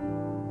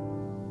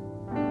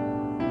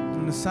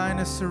 In a sign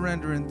of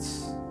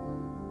surrenderance,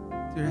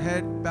 your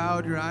head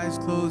bowed, your eyes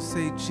closed,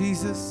 say,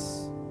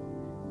 Jesus.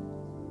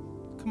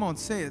 Come on,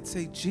 say it.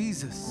 Say,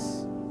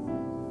 Jesus,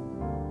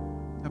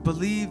 I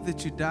believe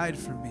that you died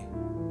for me.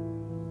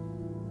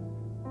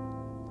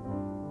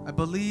 I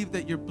believe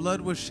that your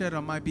blood was shed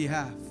on my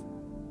behalf.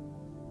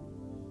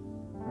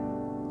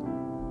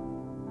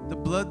 The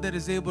blood that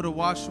is able to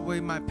wash away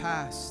my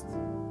past,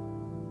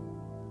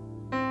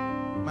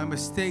 my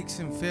mistakes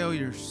and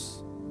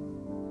failures.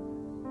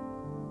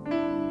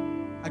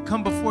 I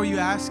come before you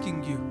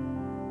asking you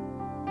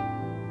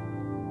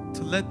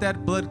to let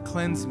that blood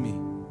cleanse me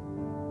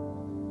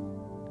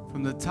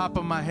from the top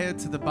of my head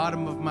to the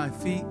bottom of my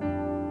feet.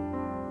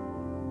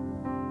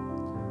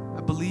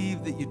 I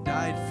believe that you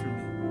died for me,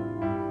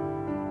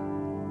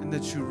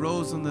 that you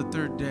rose on the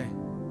 3rd day.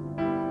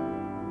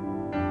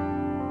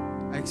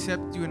 I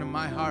accept you into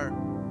my heart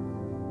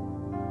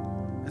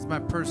as my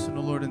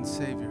personal Lord and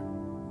Savior.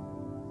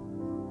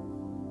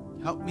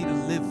 Help me to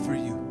live for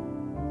you,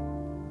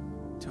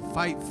 to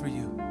fight for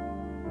you,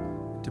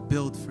 and to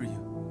build for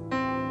you.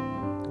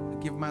 I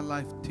give my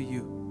life to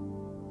you.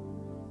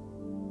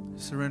 I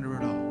surrender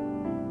it all.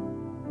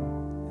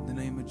 In the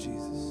name of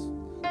Jesus.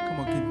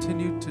 Come on,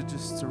 continue to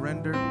just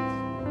surrender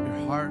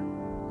your heart,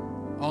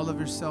 all of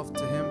yourself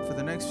to him. For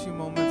the next few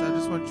moments, I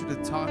just want you to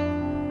talk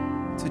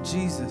to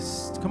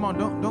Jesus. Come on,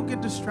 don't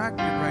get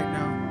distracted right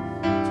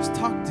now. Just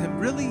talk to him.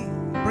 Really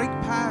break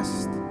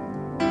past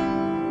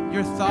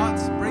your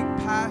thoughts, break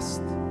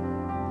past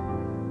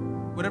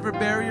whatever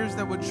barriers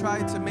that would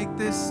try to make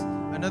this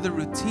another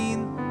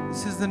routine.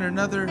 This isn't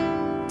another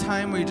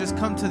time where you just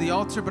come to the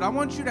altar, but I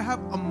want you to have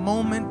a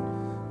moment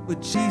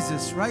with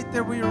Jesus right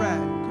there where you're at.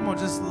 Come on,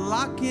 just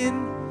lock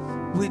in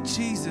with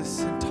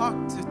Jesus and talk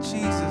to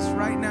Jesus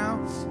right now.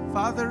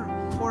 Father,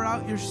 pour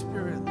out your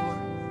spirit,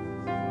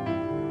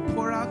 Lord.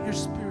 Pour out your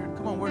spirit.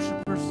 Come on,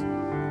 worshipers,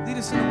 lead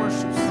us in a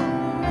worship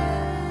song.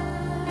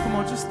 Come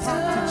on, just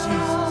talk to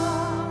Jesus.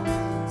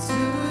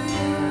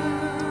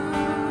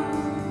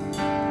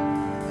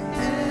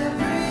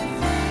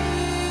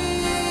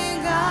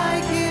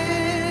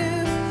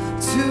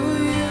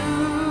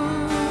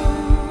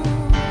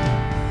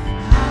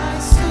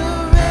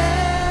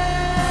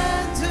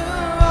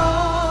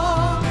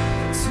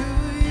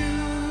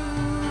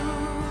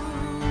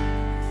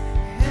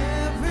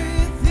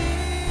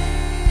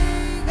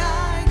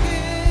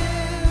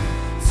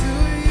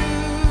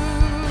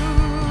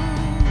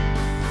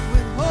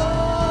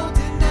 Withholding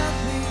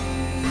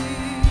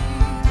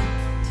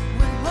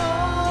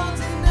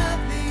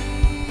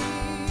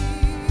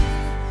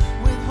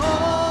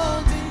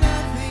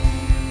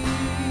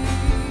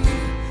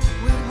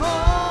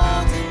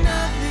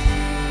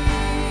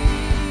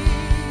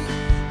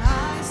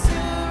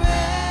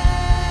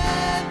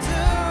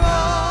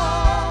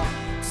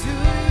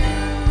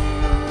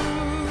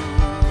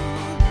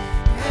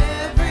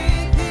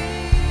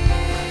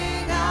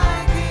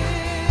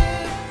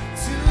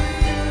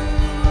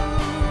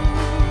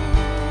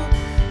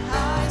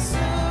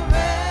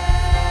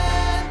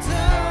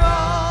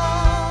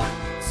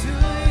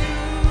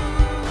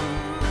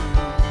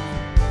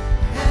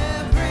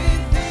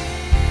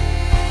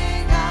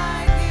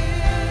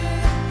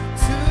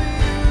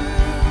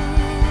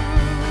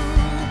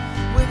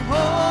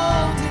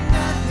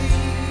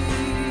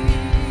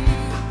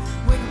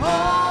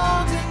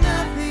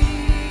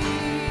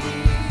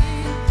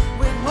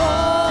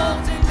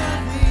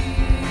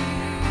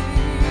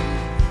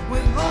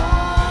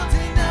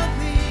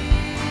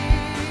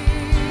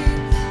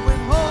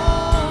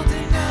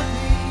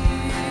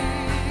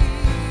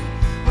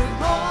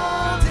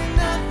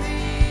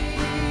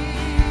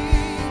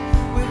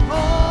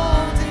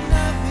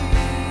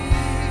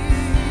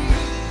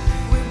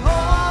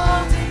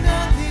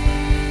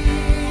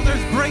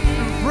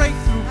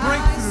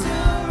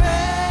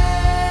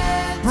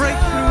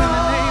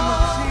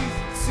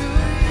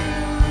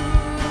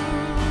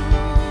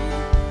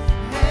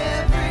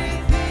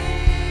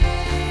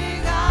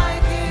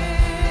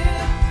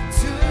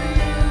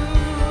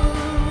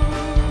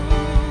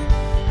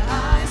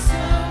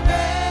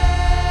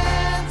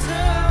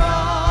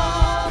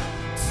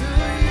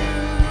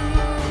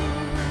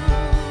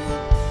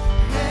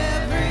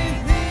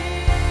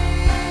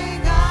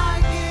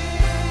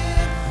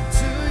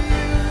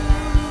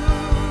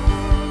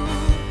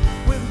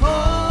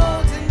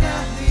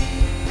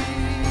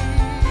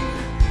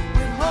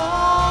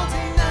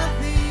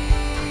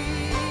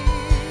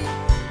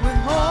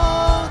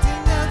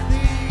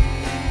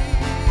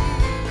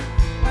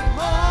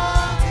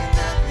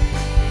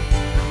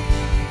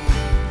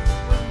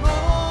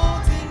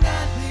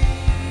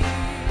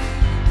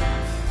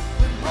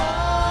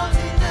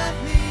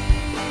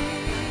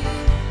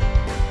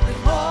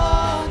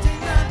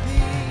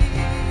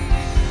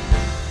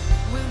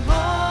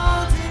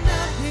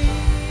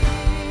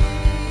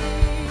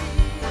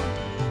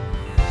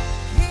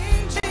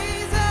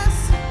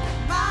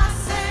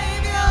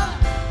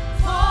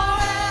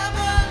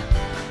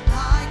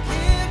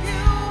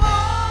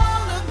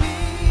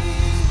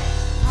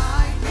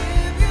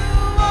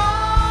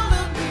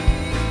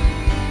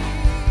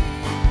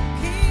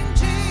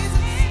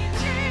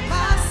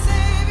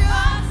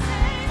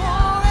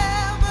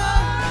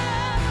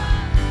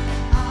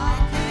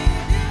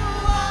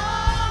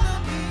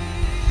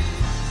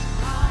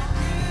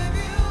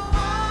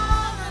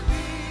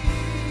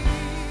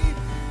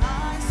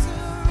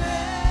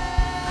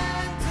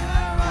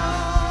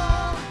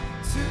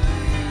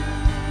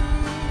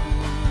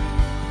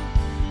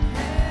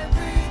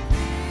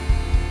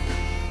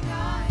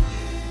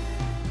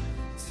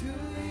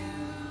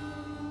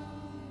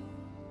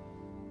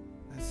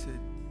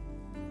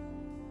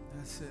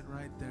it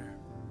right there.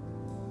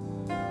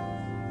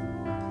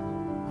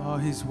 Oh,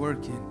 he's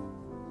working.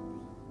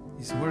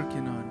 He's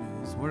working on you.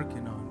 He's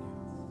working on you.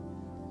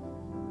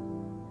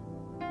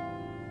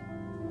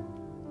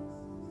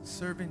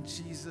 Serving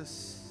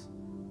Jesus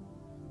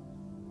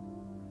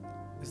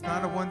is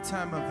not a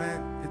one-time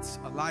event. It's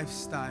a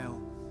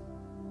lifestyle.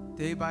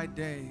 Day by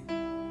day,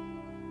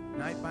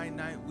 night by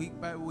night, week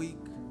by week,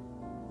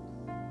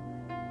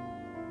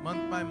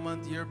 month by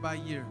month, year by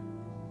year.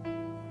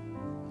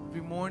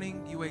 Every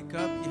morning you wake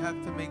up, you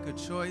have to make a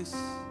choice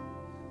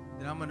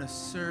that I'm going to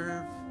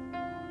serve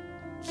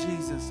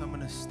Jesus. I'm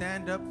going to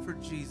stand up for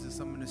Jesus.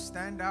 I'm going to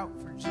stand out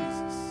for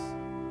Jesus.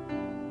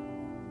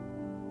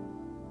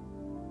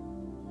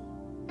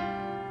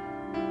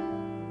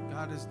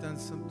 God has done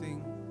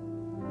something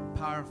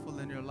powerful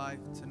in your life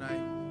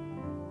tonight.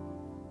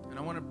 And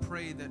I want to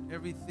pray that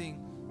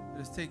everything that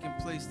has taken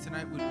place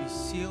tonight would be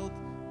sealed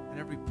and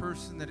every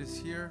person that is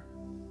here.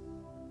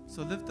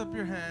 So lift up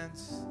your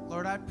hands.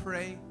 Lord, I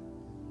pray,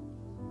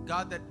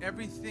 God, that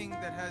everything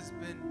that has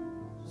been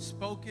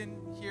spoken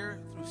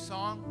here through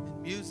song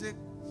and music,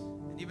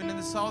 and even in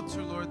this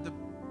altar, Lord, the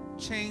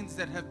chains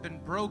that have been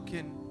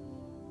broken,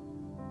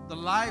 the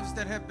lives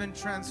that have been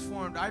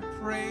transformed, I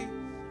pray,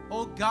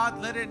 oh God,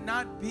 let it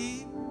not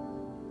be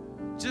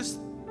just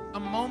a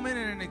moment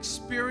and an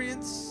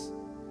experience,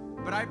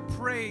 but I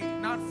pray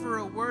not for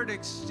a word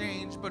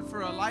exchange, but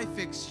for a life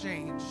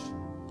exchange.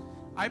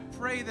 I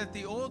pray that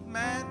the old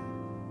man,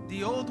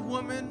 the old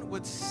woman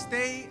would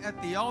stay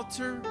at the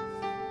altar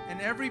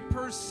and every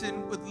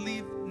person would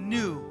leave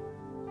new.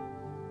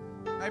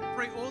 I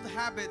pray old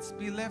habits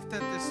be left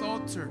at this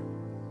altar.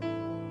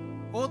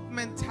 Old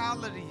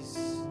mentalities,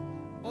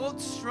 old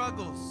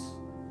struggles,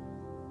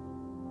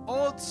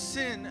 old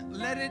sin,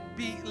 let it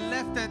be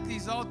left at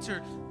these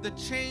altars. The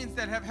chains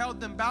that have held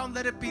them bound,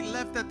 let it be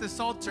left at this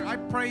altar. I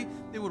pray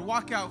they would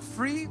walk out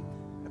free.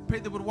 I pray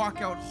they would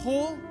walk out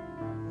whole.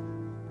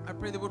 I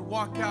pray they would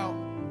walk out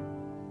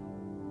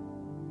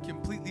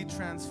completely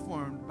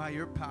transformed by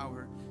your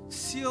power.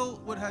 Seal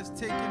what has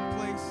taken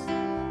place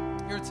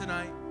here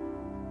tonight.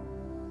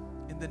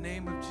 In the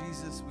name of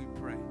Jesus we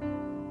pray.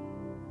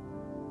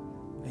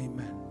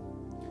 Amen.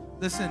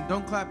 Listen,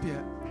 don't clap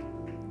yet.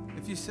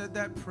 If you said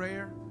that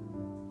prayer,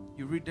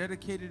 you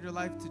rededicated your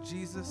life to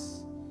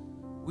Jesus,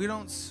 we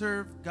don't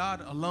serve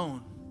God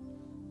alone.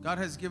 God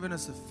has given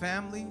us a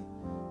family.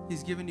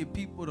 He's given you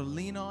people to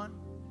lean on.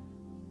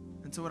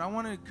 And so what I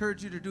want to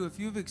encourage you to do, if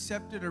you've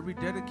accepted or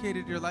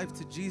rededicated your life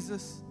to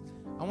Jesus,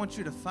 I want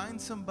you to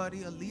find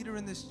somebody, a leader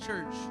in this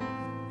church,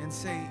 and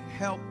say,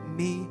 help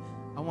me.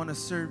 I want to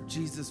serve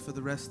Jesus for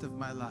the rest of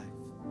my life.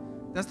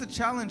 That's the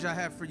challenge I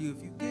have for you.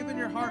 If you've given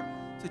your heart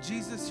to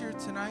Jesus here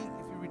tonight,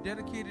 if you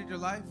rededicated your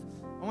life,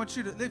 I want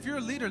you to, if you're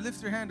a leader,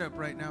 lift your hand up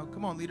right now.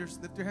 Come on, leaders,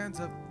 lift your hands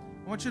up.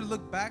 I want you to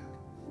look back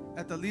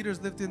at the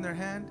leaders lifting their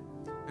hand,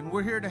 and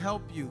we're here to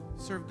help you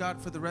serve God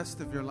for the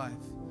rest of your life.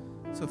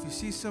 So if you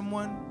see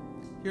someone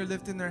here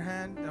lifting their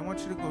hand, I want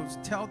you to go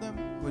tell them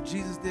what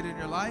Jesus did in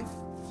your life,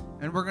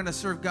 and we're going to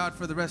serve God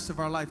for the rest of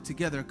our life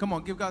together. Come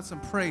on, give God some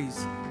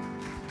praise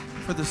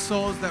for the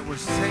souls that were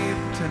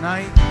saved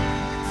tonight.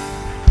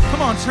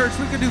 Come on, church,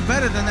 we can do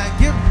better than that.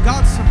 Give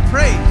God some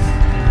praise.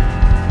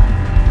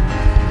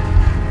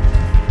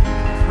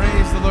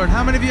 Praise the Lord.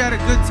 How many of you had a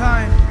good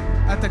time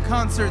at the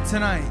concert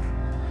tonight?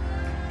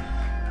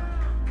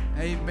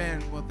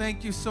 Amen. Well,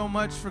 thank you so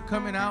much for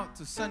coming out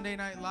to Sunday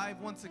Night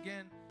Live once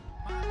again.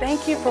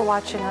 Thank you for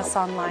watching us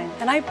online,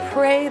 and I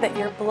pray that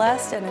you're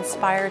blessed and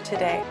inspired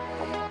today.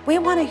 We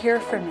want to hear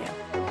from you,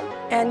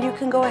 and you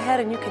can go ahead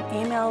and you can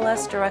email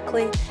us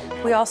directly.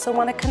 We also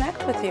want to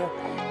connect with you,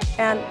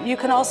 and you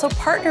can also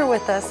partner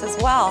with us as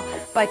well.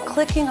 By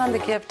clicking on the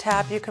Give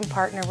tab, you can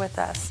partner with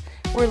us.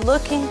 We're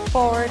looking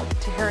forward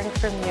to hearing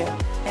from you,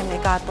 and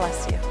may God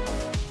bless you.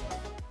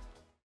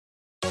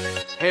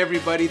 Hey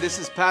everybody, this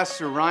is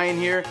Pastor Ryan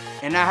here,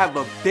 and I have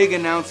a big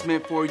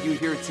announcement for you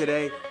here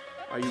today.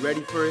 Are you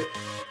ready for it?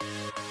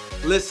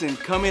 Listen,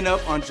 coming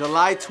up on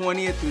July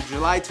 20th through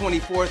July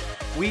 24th,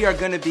 we are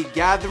going to be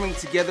gathering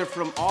together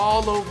from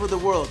all over the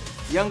world.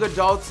 Young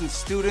adults and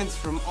students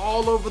from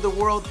all over the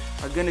world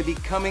are going to be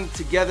coming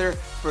together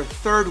for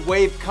Third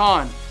Wave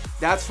Con.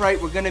 That's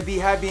right, we're going to be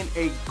having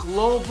a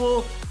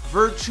global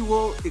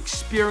virtual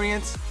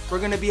experience. We're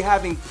going to be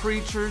having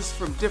preachers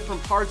from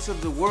different parts of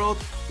the world.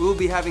 We will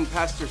be having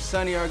Pastor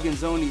Sonny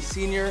Arganzoni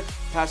Sr.,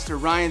 Pastor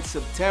Ryan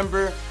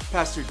September,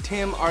 Pastor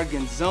Tim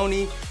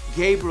Arganzoni,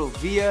 Gabriel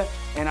Villa,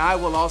 and I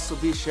will also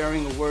be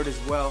sharing a word as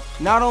well.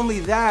 Not only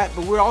that,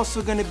 but we're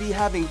also going to be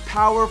having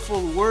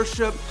powerful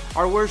worship.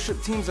 Our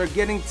worship teams are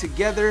getting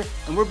together,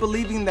 and we're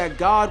believing that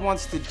God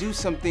wants to do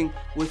something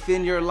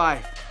within your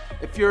life.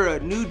 If you're a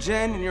new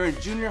gen and you're in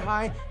junior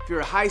high, if you're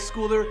a high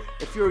schooler,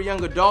 if you're a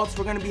young adult,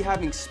 we're going to be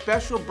having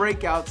special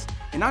breakouts,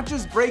 and not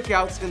just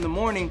breakouts in the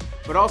morning,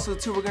 but also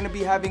too, we're going to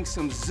be having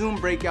some Zoom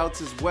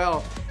breakouts as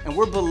well. And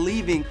we're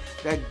believing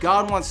that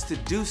God wants to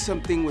do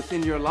something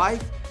within your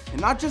life,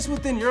 and not just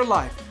within your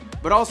life,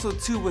 but also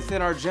too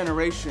within our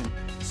generation.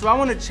 So I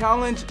want to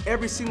challenge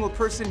every single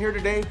person here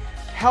today,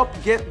 help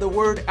get the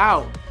word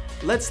out.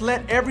 let's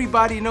let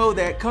everybody know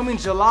that coming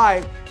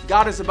July,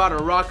 God is about to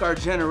rock our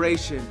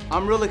generation.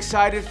 I'm real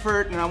excited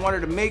for it, and I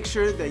wanted to make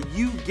sure that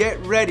you get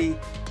ready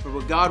for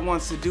what God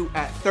wants to do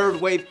at Third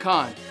Wave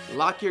Con.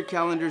 Lock your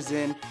calendars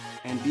in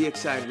and be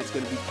excited. It's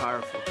going to be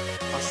powerful.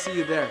 I'll see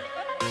you there.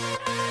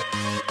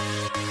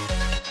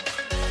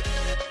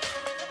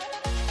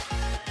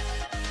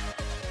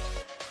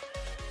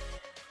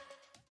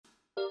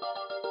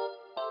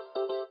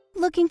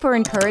 Looking for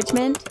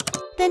encouragement?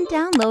 Then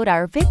download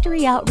our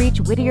Victory Outreach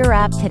Whittier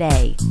app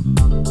today.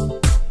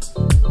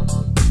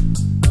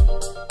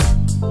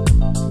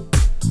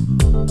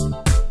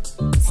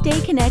 Stay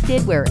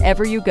connected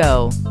wherever you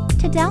go.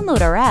 To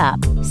download our app,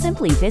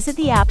 simply visit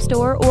the App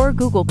Store or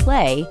Google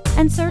Play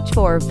and search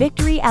for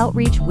Victory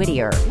Outreach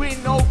Whittier. We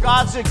know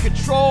God's in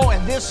control,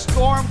 and this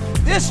storm,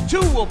 this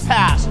too will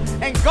pass,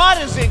 and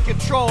God is in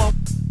control.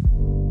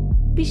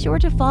 Be sure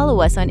to follow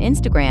us on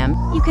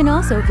Instagram. You can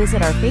also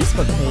visit our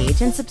Facebook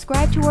page and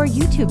subscribe to our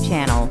YouTube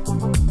channel.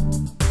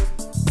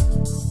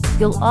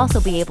 You'll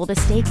also be able to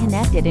stay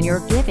connected in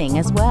your giving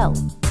as well.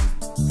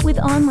 With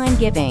online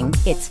giving,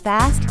 it's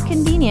fast,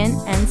 convenient,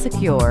 and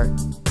secure.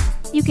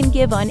 You can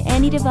give on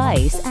any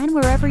device and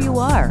wherever you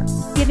are.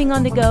 Giving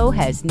on the go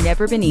has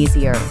never been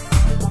easier.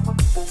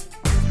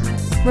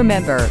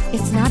 Remember,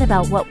 it's not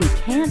about what we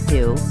can't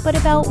do, but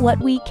about what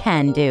we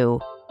can do.